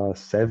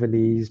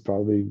 70s,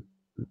 probably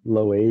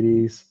low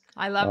 80s.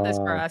 I love this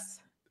for Uh, us.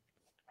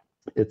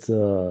 It's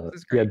This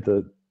is great.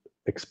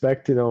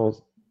 expect,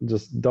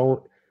 just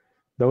don't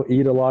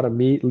eat a lot of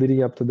meat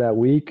leading up to that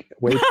week.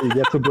 Wait till you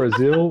get to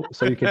Brazil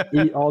so you can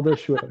eat all the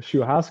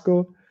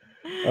churrasco,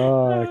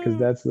 because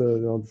that's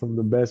some of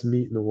the best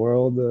meat in the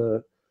world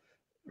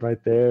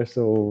right there.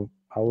 So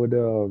I would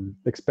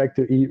expect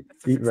to eat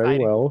This is very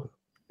exciting. well,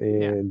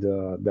 and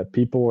that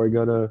people are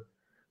gonna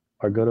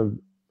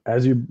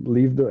as you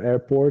leave the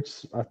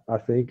airports. I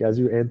think as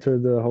you enter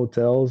the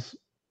hotels,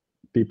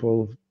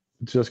 people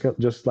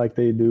just like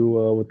they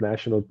do with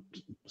national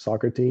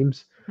soccer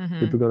teams. Mhm.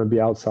 People are going to be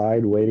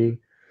outside waiting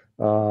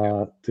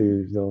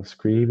to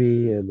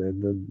screaming, and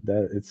then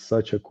that it's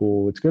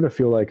going to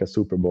feel like a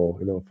Super Bowl,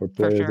 for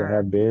players that sure.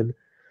 have been.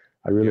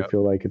 I really Yep.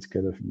 feel like it's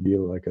going to be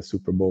like a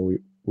Super Bowl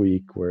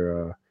week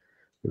where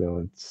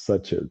it's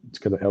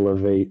going to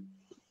elevate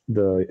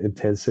the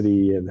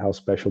intensity and how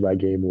special that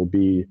game will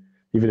be.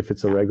 Even if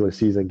it's a regular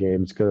season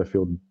game, it's going to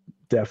feel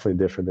definitely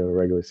different than a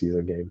regular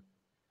season game.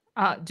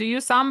 Do you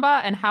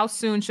samba, and how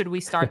soon should we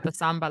start the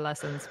samba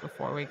lessons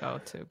before we go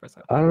to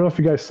Brazil? I don't know if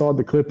you guys saw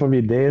the clip of me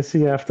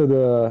dancing after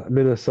the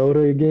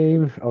Minnesota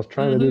game. I was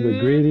trying to do the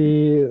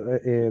gritty,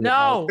 and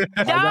No,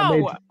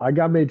 I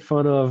got made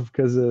fun of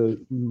because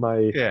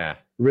my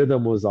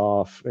rhythm was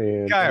off.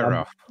 And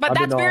Cairo. But I've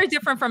that's been very off.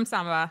 different from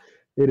samba.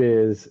 It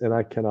is, and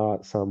I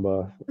cannot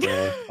samba.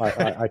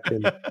 I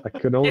can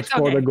only It's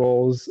score okay. the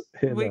goals.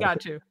 And, We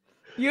got you.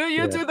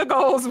 You do the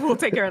goals. We'll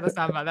take care of the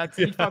samba. That's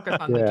you focus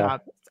on the Yeah.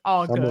 job. It's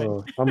all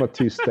good. I'm a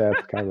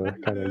two-step kind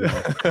of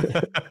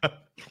guy.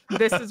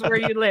 This is where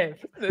you live.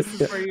 This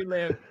is where you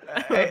live.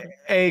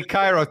 Hey,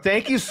 Cairo,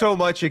 thank you so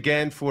much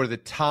again for the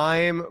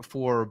time,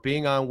 for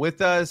being on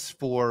with us,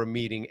 for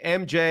meeting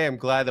MJ. I'm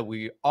glad that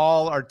we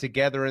all are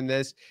together in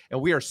this,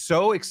 and we are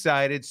so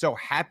excited, so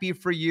happy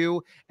for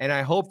you, and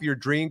I hope your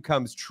dream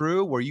comes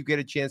true where you get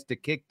a chance to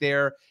kick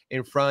there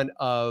in front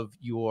of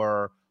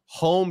your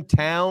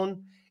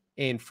hometown,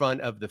 in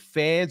front of the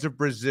fans of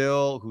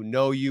Brazil who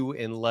know you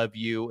and love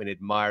you and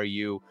admire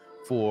you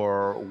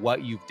for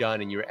what you've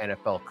done in your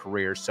NFL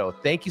career. So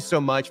thank you so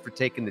much for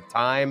taking the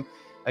time.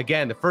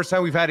 Again, the first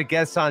time we've had a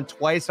guest on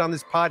twice on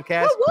this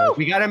podcast. Woo-woo!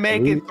 We got to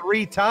make it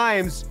 3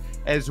 times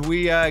as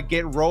we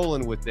get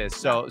rolling with this.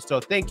 So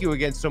thank you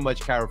again so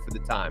much, Cairo, for the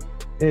time.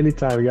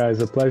 Anytime,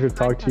 guys. A pleasure to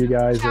talk to you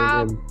guys,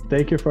 and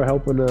thank you for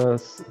helping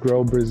us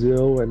grow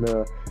Brazil and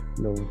in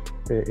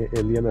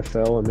the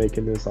NFL and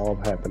making this all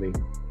happening.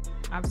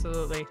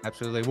 Absolutely.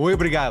 Absolutely. Muy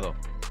obrigado.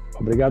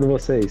 Obrigado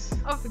vocês.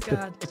 Oh,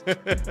 God.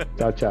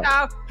 Ciao, ciao.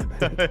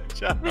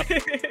 Ciao.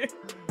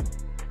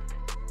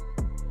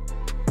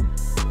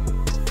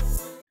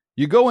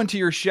 You go into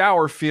your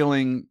shower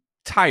feeling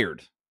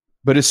tired,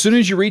 but as soon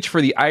as you reach for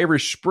the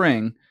Irish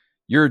Spring,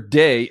 your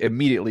day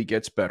immediately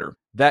gets better.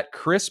 That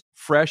crisp,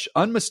 fresh,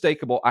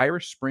 unmistakable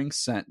Irish Spring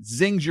scent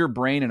zings your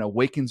brain and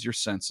awakens your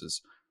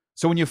senses.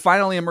 So when you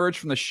finally emerge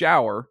from the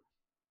shower,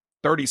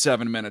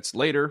 37 minutes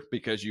later,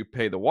 because you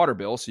pay the water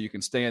bill so you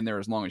can stay in there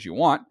as long as you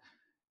want,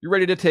 you're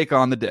ready to take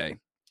on the day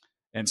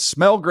and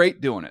smell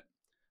great doing it.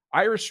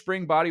 Irish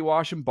Spring Body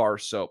Wash and Bar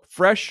Soap.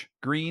 Fresh,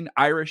 green,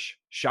 Irish.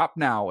 Shop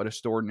now at a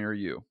store near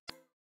you.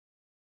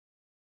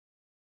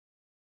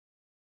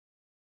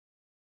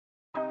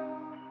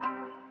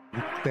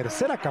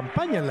 Tercera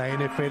campaña en la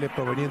NFL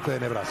proveniente de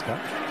Nebraska.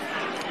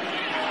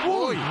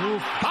 Uy,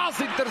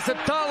 pase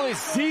interceptado y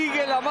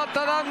sigue la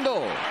mata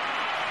dando.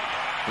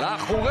 La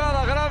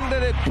jugada grande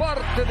de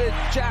parte de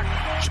Jack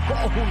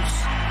Jones.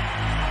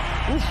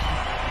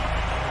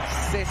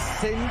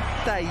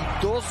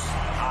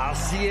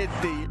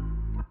 62-7.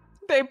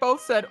 They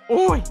both said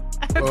 "Oi"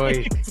 at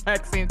the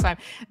exact same time.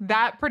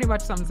 That pretty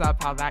much sums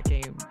up how that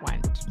game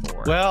went.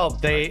 Well,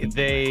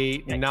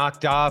 they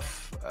knocked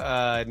off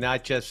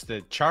not just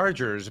the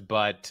Chargers,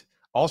 but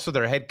also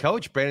their head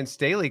coach, Brandon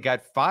Staley,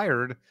 got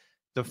fired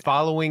the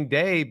following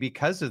day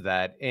because of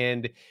that.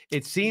 And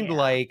it seemed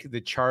like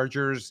the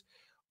Chargers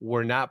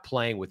were not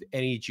playing with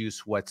any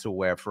juice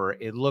whatsoever.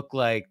 It looked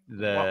like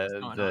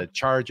the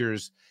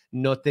Chargers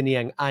no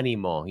tenían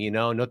ánimo,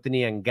 no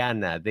tenían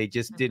gana. They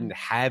just didn't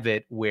have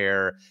it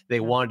where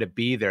they wanted to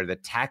be there. The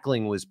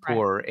tackling was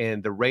poor,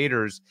 and the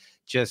Raiders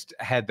just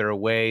had their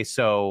way.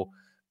 So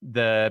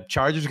the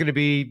Chargers are going to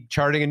be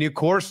charting a new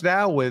course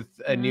now with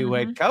a new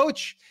head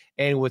coach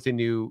and with a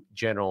new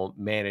general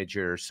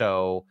manager.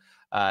 So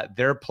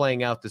they're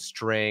playing out the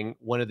string.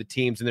 One of the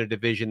teams in their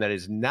division that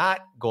is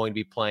not going to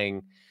be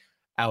playing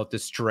out the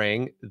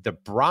string, the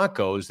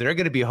Broncos, they're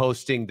going to be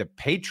hosting the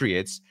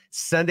Patriots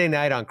Sunday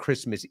night on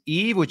Christmas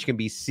Eve, which can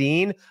be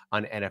seen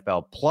on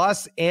NFL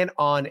Plus and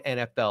on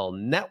NFL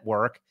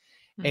Network.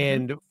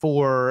 And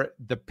for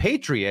the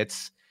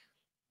Patriots,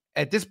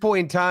 at this point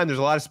in time, there's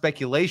a lot of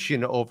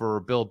speculation over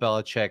Bill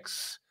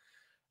Belichick's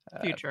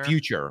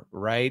future,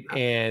 right? Yeah.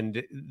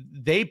 And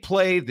they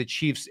played the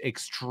Chiefs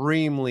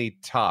extremely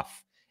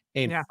tough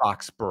in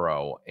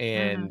Foxborough,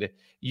 and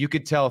you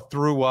could tell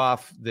threw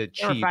off the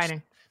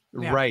Chiefs.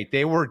 Right.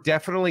 They were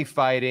definitely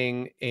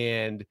fighting.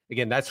 And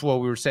again, that's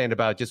what we were saying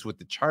about just with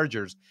the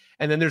Chargers.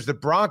 And then there's the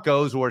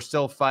Broncos who are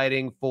still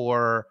fighting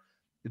for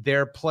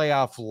their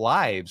playoff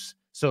lives,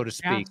 so to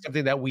speak,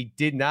 something that we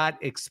did not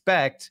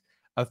expect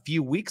a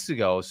few weeks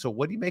ago. So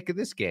what do you make of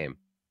this game?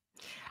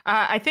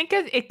 I think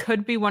it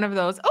could be one of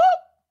those,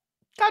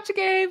 gotcha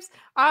games.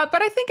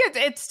 But I think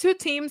it's two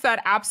teams that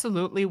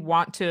absolutely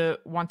want to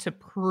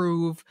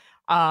prove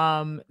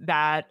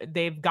that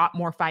they've got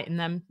more fight in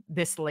them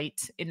this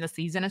late in the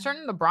season. And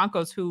certainly the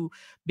Broncos, who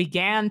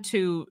began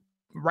to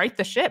right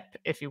the ship,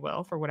 if you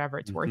will, for whatever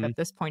it's worth at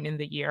this point in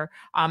the year,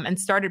 and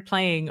started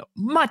playing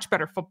much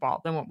better football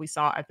than what we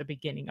saw at the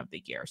beginning of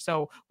the year.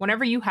 So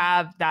whenever you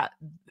have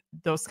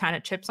those kind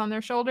of chips on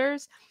their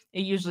shoulders,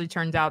 it usually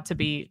turns out to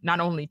be not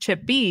only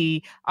chip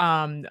B,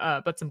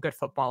 but some good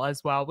football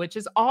as well, which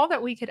is all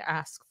that we could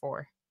ask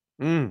for.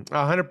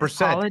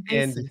 100%.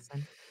 And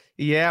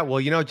yeah,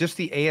 well, just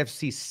the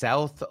AFC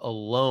South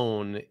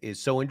alone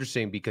is so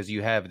interesting because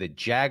you have the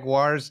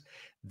Jaguars,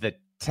 the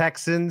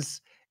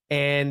Texans,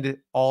 and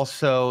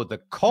also the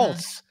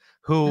Colts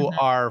who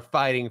are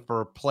fighting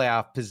for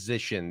playoff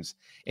positions.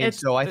 And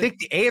so I think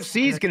the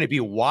AFC is going to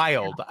be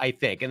wild, I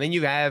think. And then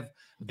you have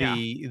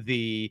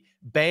the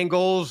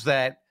Bengals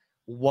that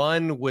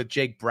won with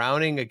Jake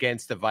Browning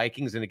against the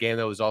Vikings in a game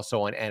that was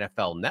also on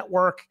NFL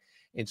Network.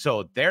 And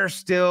so they're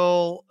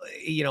still,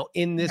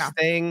 in this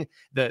thing.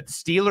 The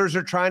Steelers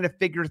are trying to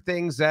figure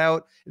things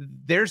out.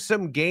 There's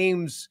some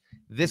games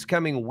this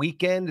coming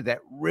weekend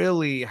that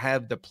really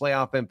have the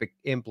playoff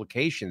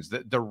implications.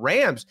 The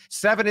Rams,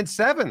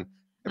 7-7.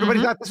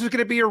 Everybody thought this was going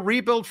to be a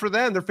rebuild for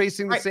them. They're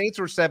facing the Saints,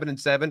 who are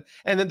 7-7.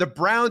 And then the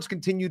Browns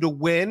continue to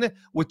win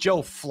with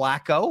Joe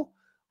Flacco,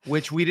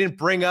 which we didn't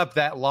bring up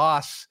that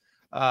loss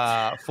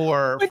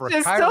for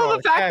is Cairo. Still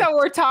the fact that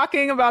we're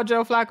talking about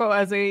Joe Flacco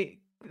as a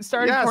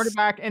starting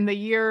quarterback in the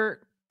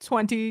year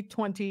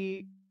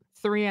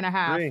 2023 and a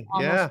half,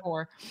 almost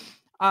 4.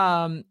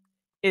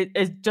 It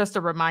is just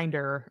a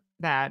reminder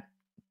that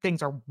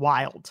things are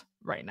wild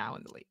right now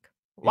in the league.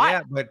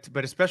 Wild. Yeah,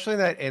 but especially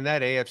in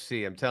that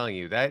AFC, I'm telling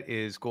you, that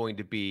is going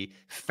to be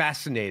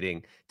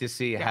fascinating to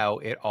see how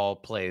it all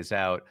plays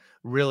out.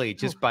 Really,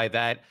 just by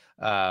that.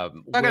 Look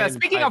at that.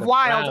 Speaking of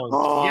wild,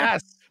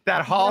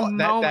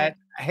 that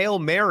Hail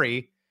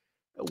Mary,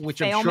 which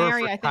Hail I'm sure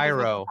Mary, for I think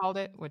Cairo called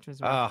it, which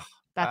was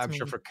I'm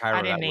sure for Cairo.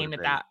 I didn't name it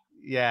that.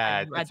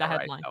 Yeah, I read the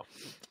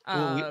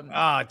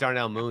headline.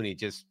 Darnell Mooney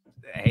just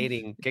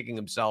kicking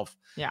himself.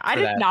 Yeah, I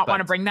did not want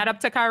to bring that up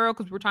to Cairo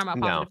because we're talking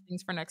about positive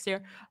things for next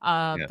year.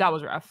 That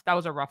was rough. That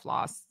was a rough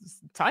loss.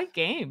 Tight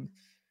game.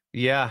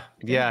 Yeah.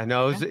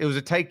 No, it was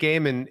a tight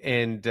game,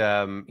 and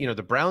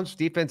the Browns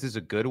defense is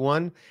a good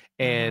one,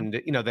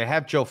 and they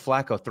have Joe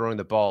Flacco throwing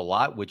the ball a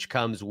lot, which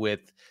comes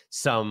with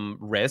some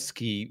risk.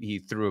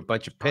 He threw a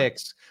bunch of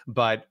picks,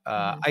 but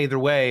either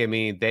way, I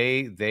mean,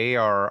 they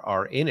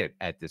are in it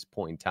at this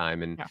point in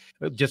time, and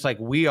just like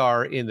we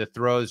are in the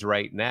throes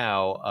right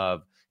now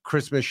of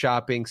Christmas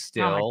shopping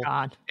still. Oh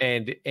my God.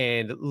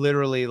 And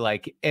literally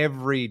like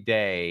every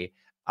day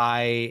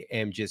I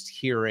am just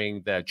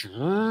hearing the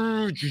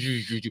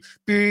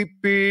beep,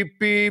 beep,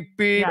 beep,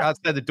 beep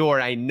outside the door.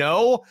 And I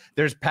know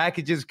there's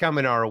packages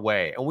coming our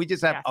way. And we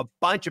just have a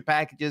bunch of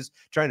packages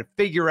trying to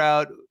figure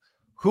out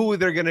who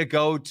they're going to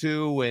go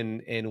to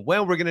and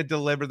when we're going to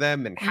deliver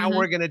them and how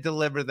we're going to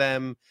deliver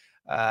them.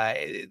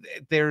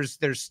 There's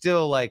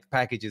still like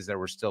packages that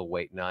we're still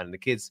waiting on, and the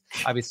kids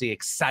obviously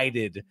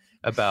excited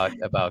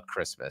about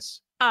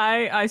Christmas.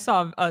 I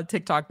saw a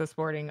TikTok this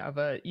morning of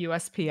a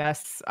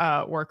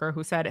USPS worker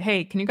who said,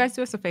 "Hey, can you guys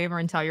do us a favor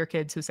and tell your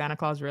kids who Santa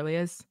Claus really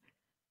is?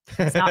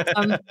 It's not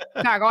some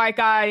white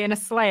guy in a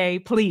sleigh,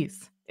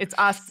 please. It's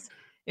us.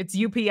 It's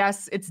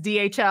UPS. It's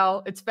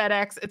DHL. It's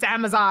FedEx. It's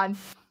Amazon.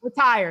 We're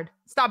tired.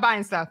 Stop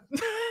buying stuff."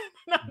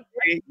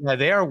 Yeah,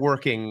 they are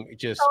working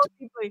just so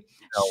deeply.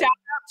 Shout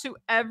out to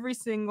every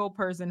single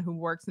person who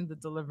works in the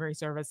delivery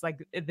service.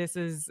 Like this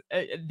is,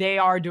 they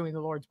are doing the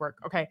Lord's work.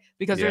 Okay.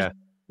 Because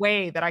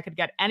way that I could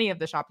get any of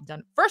the shopping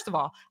done. First of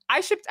all,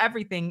 I shipped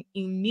everything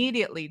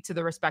immediately to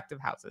the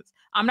respective houses.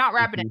 I'm not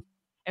wrapping it.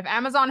 If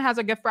Amazon has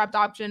a gift wrapped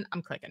option,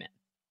 I'm clicking it.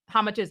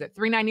 How much is it?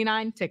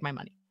 $3.99? Take my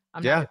money.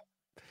 I'm not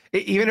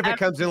even if it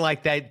comes in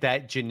like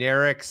that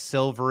generic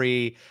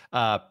silvery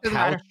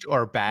pouch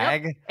or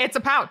bag. Yep. It's a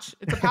pouch.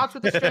 It's a pouch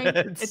with a string.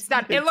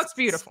 It looks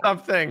beautiful.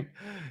 Something.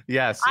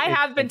 Yes. I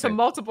have been to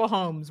multiple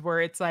homes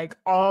where it's like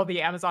all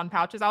the Amazon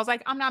pouches. I was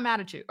like, I'm not mad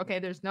at you. Okay,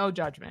 there's no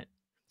judgment.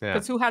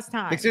 Because who has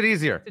time? Makes it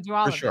easier to do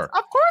all of this? Of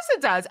course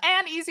it does.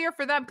 And easier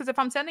for them. Because if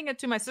I'm sending it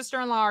to my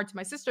sister-in-law or to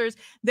my sisters,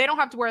 they don't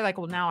have to worry like,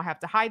 well, now I have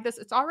to hide this.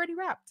 It's already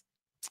wrapped.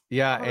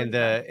 Yeah, and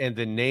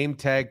the name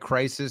tag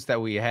crisis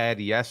that we had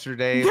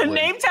yesterday. The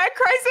name tag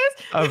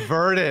crisis?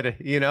 Averted,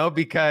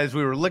 because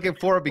we were looking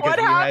for it because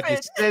you had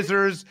the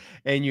scissors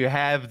and you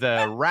have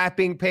the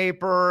wrapping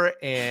paper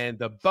and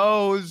the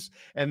bows,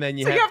 and then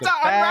you have to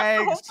unwrap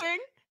the whole thing.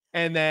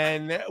 And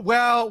then,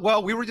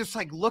 well, we were just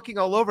like looking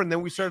all over, and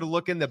then we started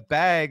looking the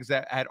bags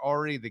that had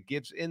already the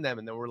gifts in them,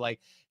 and then we're like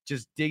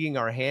just digging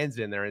our hands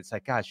in there. It's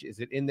like, gosh, is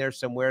it in there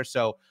somewhere?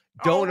 So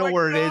don't know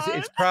where it is.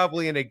 It's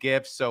probably in a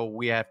gift, so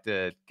we have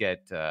to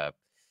get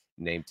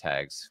name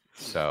tags.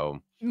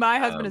 So my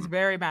husband is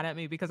very mad at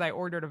me because I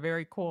ordered a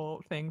very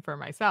cool thing for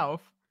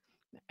myself,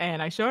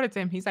 and I showed it to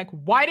him. He's like,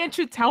 "Why didn't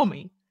you tell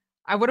me?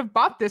 I would have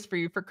bought this for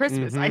you for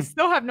Christmas." I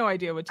still have no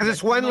idea what. Because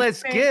it's one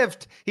less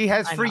gift he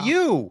has for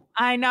you.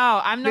 I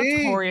know. I'm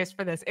notorious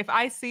for this. If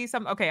I see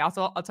some, I'll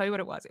tell you what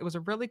it was. It was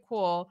a really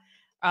cool,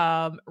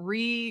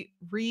 redesigned,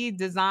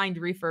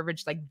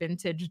 refurbished, like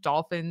vintage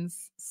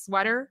Dolphins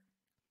sweater.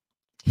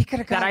 He could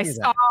have got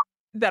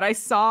that I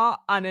saw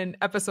on an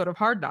episode of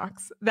Hard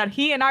Knocks that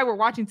he and I were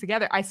watching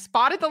together. I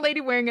spotted the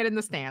lady wearing it in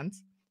the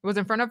stands. It was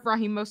in front of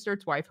Raheem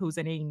Mostert's wife, who's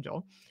an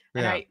angel,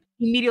 and I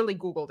immediately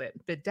Googled it.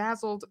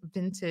 Bedazzled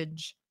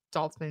vintage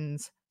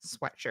Dolphins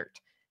sweatshirt.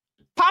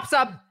 Pops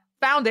up,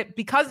 found it.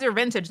 Because they're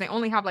vintage, they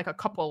only have like a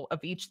couple of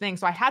each thing.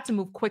 So I had to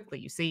move quickly,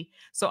 you see.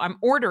 So I'm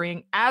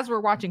ordering as we're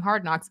watching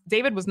Hard Knocks.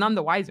 David was none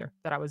the wiser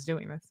that I was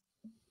doing this.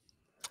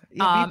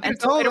 And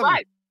so it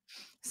arrived.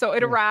 So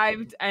it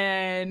arrived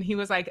and he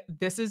was like,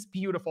 "This is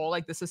beautiful.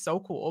 Like, this is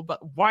so cool.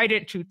 But why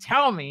didn't you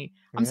tell me?"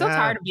 I'm so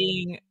tired of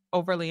being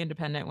overly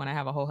independent when I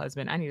have a whole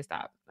husband. I need to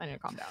stop. I need to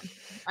calm down.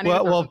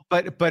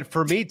 But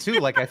for me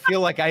too, like I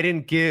feel like I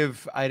didn't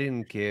give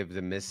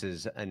the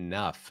missus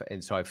enough,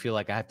 and so I feel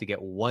like I have to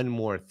get one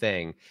more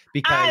thing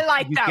because I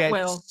like that.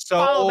 Will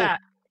follow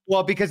that.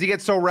 Well, because you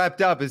get so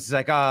wrapped up, it's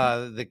like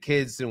the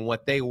kids and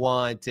what they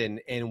want,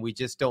 and we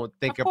just don't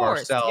think of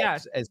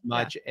ourselves as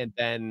much. And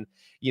then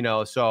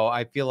so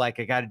I feel like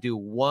I got to do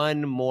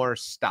one more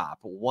stop,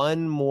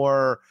 one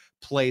more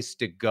place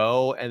to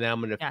go, and then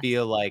I'm gonna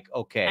feel like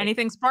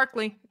anything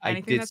sparkly,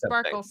 anything that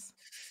sparkles,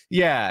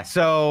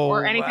 so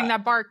or anything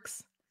that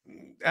barks.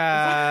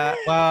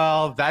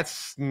 Well,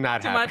 that's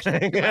not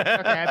happening. Too much.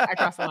 Okay,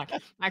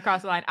 I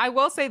crossed the line. I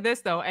will say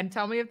this though, and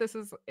tell me if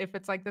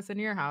it's like this in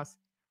your house.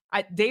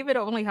 David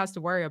only has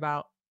to worry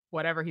about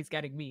whatever he's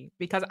getting me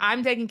because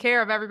I'm taking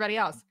care of everybody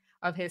else,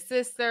 of his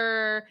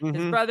sister,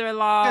 his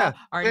brother-in-law,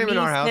 our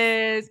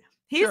nieces.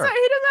 He doesn't have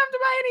to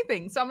buy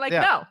anything. So I'm like,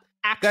 no,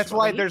 actually. That's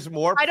why there's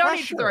more pressure. I don't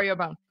need to throw you a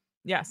bone.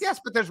 Yes,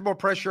 but there's more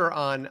pressure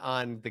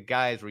on the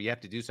guys where you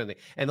have to do something.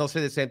 And they'll say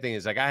the same thing.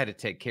 Is like, I had to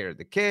take care of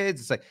the kids.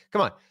 It's like,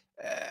 come on,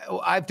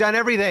 I've done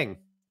everything.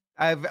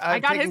 I've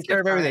taken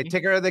care of everything.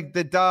 Take care of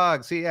the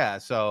dogs.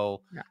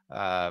 So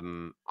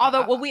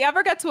although will we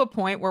ever get to a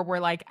point where we're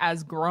like,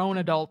 as grown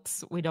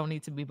adults, we don't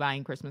need to be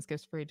buying Christmas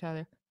gifts for each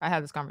other? I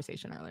had this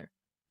conversation earlier.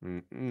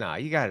 No,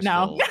 you gotta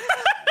still...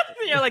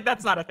 You're like,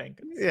 that's not a thing.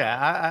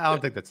 I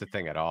don't think that's a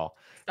thing at all.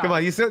 Come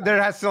on,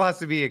 there still has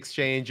to be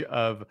exchange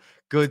of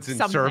goods and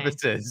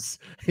services.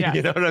 Yes.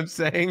 You know what I'm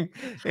saying?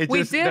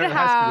 We did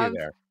have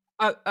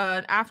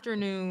an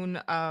afternoon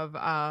of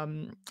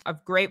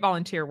great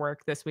volunteer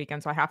work this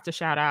weekend. So I have to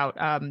shout out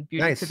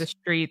Beauty to the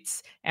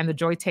Streets and the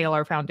Joy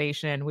Taylor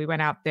Foundation. We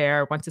went out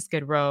there, went to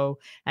Skid Row,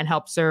 and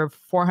helped serve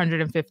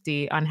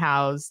 450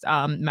 unhoused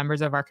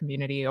members of our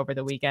community over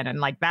the weekend. And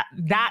like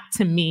that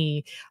to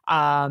me,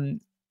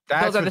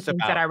 those are the things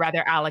that I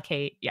rather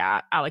allocate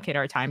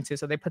our time to.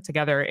 So they put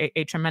together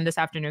a tremendous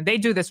afternoon. They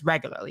do this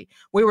regularly.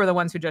 We were the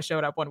ones who just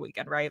showed up one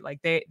weekend, right?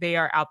 Like they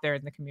are out there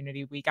in the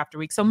community week after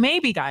week. So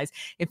maybe, guys,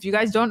 if you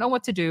guys don't know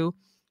what to do,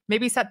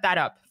 maybe set that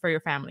up for your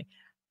family.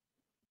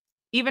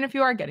 Even if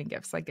you are getting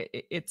gifts, like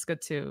it's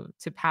good to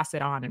pass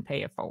it on and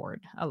pay it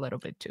forward a little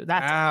bit too.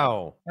 That's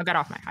I got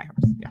off my high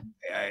horse.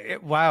 Yeah.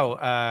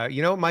 Wow.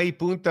 My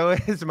punto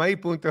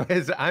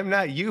is I'm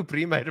not you,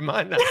 prima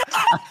hermana.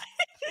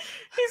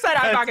 He said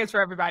hot pockets for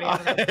everybody.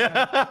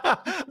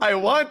 I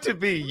want to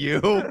be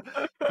you,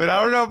 but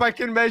I don't know if I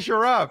can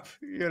measure up.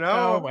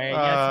 No way.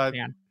 Yes,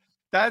 you can.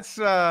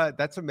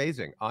 That's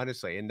amazing,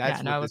 honestly, and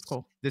that's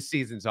what this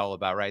season's all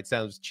about, right? It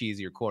sounds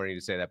cheesy or corny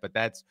to say that, but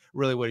that's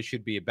really what it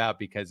should be about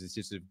because it's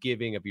just a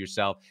giving of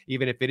yourself,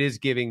 even if it is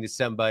giving to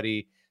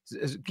somebody.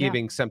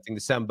 Giving something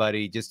to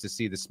somebody just to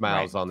see the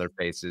smiles on their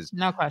faces.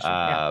 No question.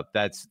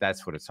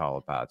 That's what it's all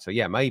about. So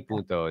my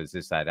punto is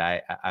just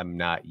that I'm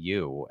not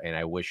you, and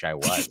I wish I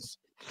was.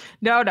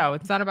 No,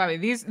 it's not about me.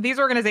 These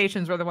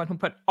organizations were the one who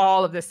put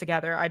all of this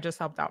together. I just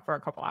helped out for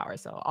a couple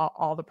hours, so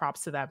all the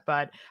props to them.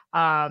 But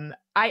I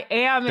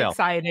am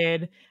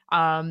excited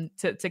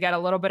to get a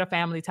little bit of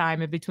family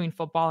time in between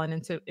football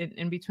and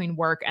in between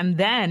work, and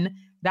then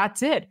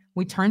that's it.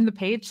 We turn the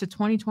page to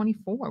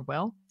 2024.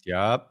 Will.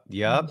 Yep.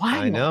 Wild.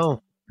 I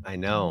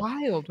know.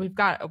 Wild. We've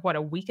got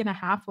a week and a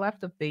half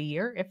left of the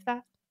year, if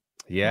that.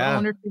 Yeah.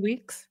 Under 2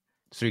 weeks.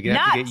 So you're going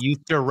to have to get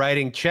used to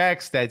writing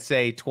checks that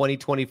say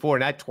 2024,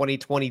 not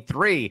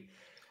 2023.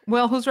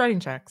 Well, who's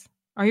writing checks?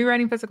 Are you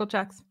writing physical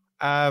checks?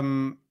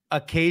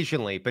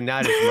 Occasionally, but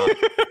not as much.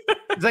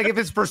 It's like if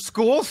it's for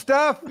school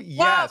stuff, yes.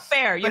 Well,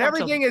 fair. But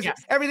everything is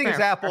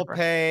Apple fair.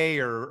 Pay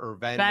or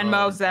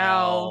Venmo,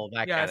 Zelle,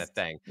 that kind of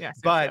thing. Yes,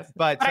 but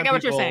I get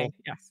what you're saying.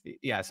 Yes.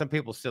 Yeah, some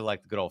people still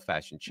like the good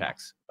old-fashioned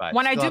checks. But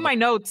when I do my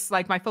notes,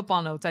 like my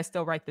football notes, I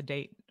still write the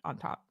date on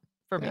top.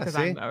 For me, because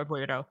I'm a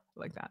weirdo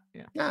like that.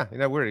 Yeah,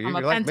 you're weird. You're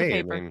like me.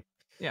 I mean,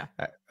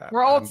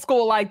 we're old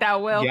school like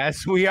that, Will.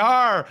 Yes, we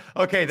are.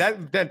 Okay,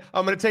 then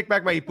I'm going to take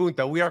back my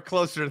punto. We are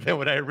closer than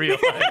what I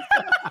realized.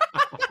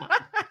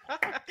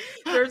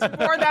 There's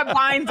more that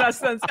binds us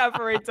than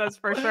separates us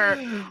for sure. But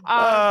this is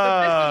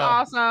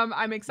awesome.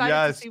 I'm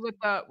excited to see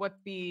what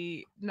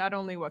the not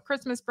only what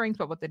Christmas brings,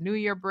 but what the New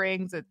Year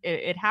brings.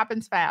 It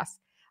happens fast.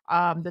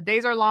 The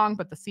days are long,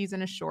 but the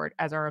season is short,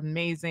 as our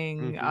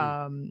amazing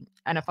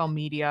NFL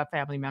media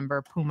family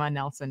member Puma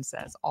Nelson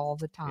says all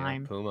the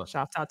time. Puma.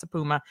 Shouts out to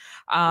Puma.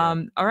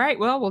 All right,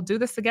 well, we'll do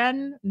this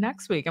again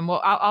next week, and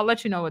I'll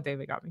let you know what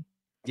David got me.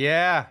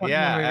 Yeah.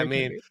 I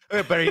mean,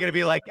 but are you going to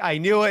be like, I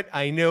knew it.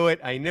 I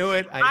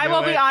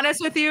will be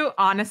honest with you,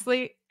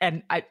 honestly,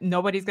 and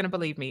nobody's going to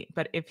believe me,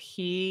 but if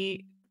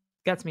he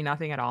gets me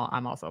nothing at all,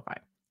 I'm also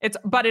fine.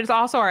 It's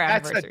also our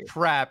anniversary. That's a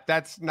trap.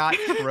 That's not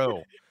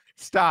true.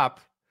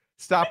 Stop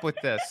with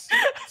this.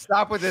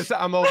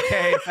 I'm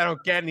okay if I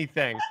don't get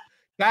anything.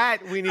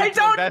 That we need. I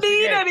don't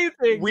need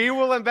anything. We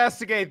will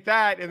investigate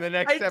that in the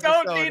next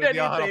episode of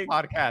the Huddle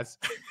podcast,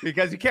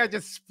 because you can't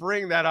just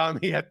spring that on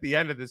me at the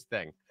end of this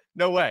thing.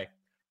 No way.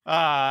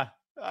 I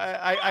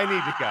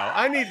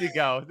need to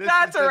go.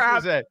 That's a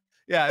wrap. This is it.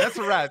 Yeah, that's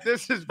a wrap.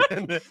 This has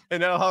been the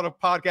Huddle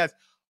podcast.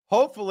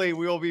 Hopefully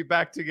we will be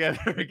back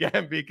together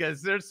again,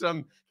 because there's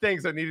some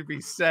things that need to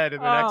be said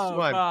in the next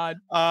one. God.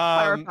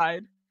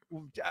 Clarified.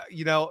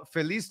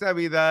 Feliz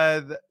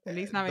Navidad,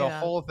 the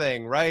whole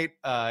thing, right?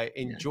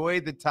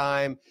 Enjoy the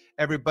time,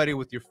 everybody,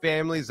 with your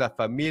families, la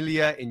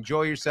familia.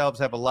 Enjoy yourselves,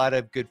 have a lot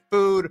of good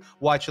food,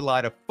 watch a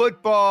lot of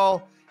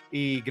football.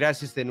 Y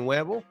gracias de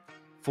nuevo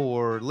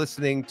for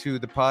listening to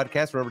the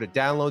podcast. Remember to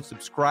download,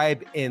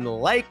 subscribe, and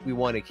like. We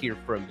want to hear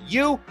from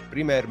you.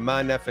 Prima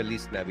hermana,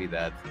 Feliz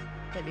Navidad.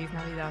 Feliz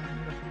Navidad.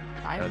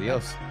 Bye.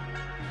 Adios.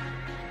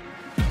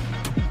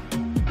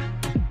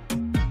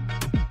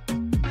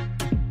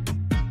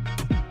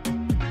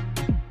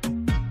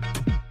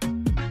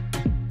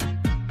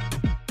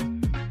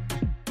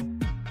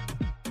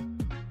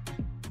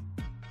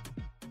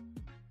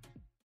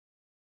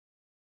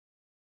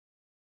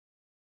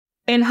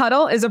 In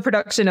Huddle is a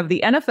production of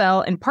the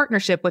NFL in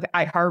partnership with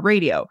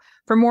iHeartRadio.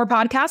 For more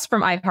podcasts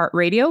from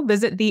iHeartRadio,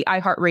 visit the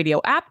iHeartRadio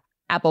app,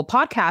 Apple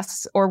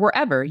Podcasts, or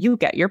wherever you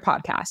get your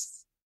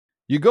podcasts.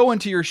 You go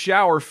into your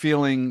shower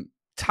feeling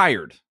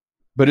tired,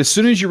 but as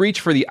soon as you reach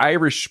for the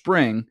Irish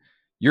Spring,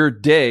 your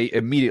day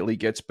immediately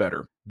gets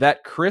better.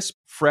 That crisp,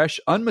 fresh,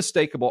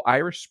 unmistakable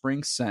Irish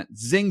Spring scent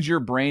zings your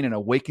brain and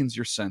awakens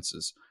your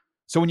senses.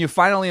 So when you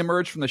finally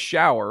emerge from the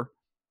shower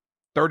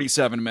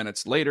 37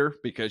 minutes later,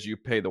 because you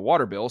pay the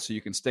water bill so you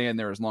can stay in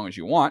there as long as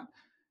you want,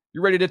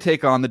 you're ready to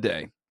take on the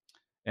day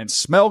and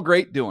smell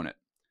great doing it.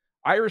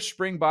 Irish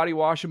Spring Body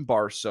Wash and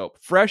Bar Soap.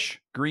 Fresh,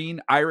 green,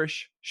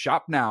 Irish.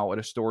 Shop now at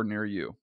a store near you.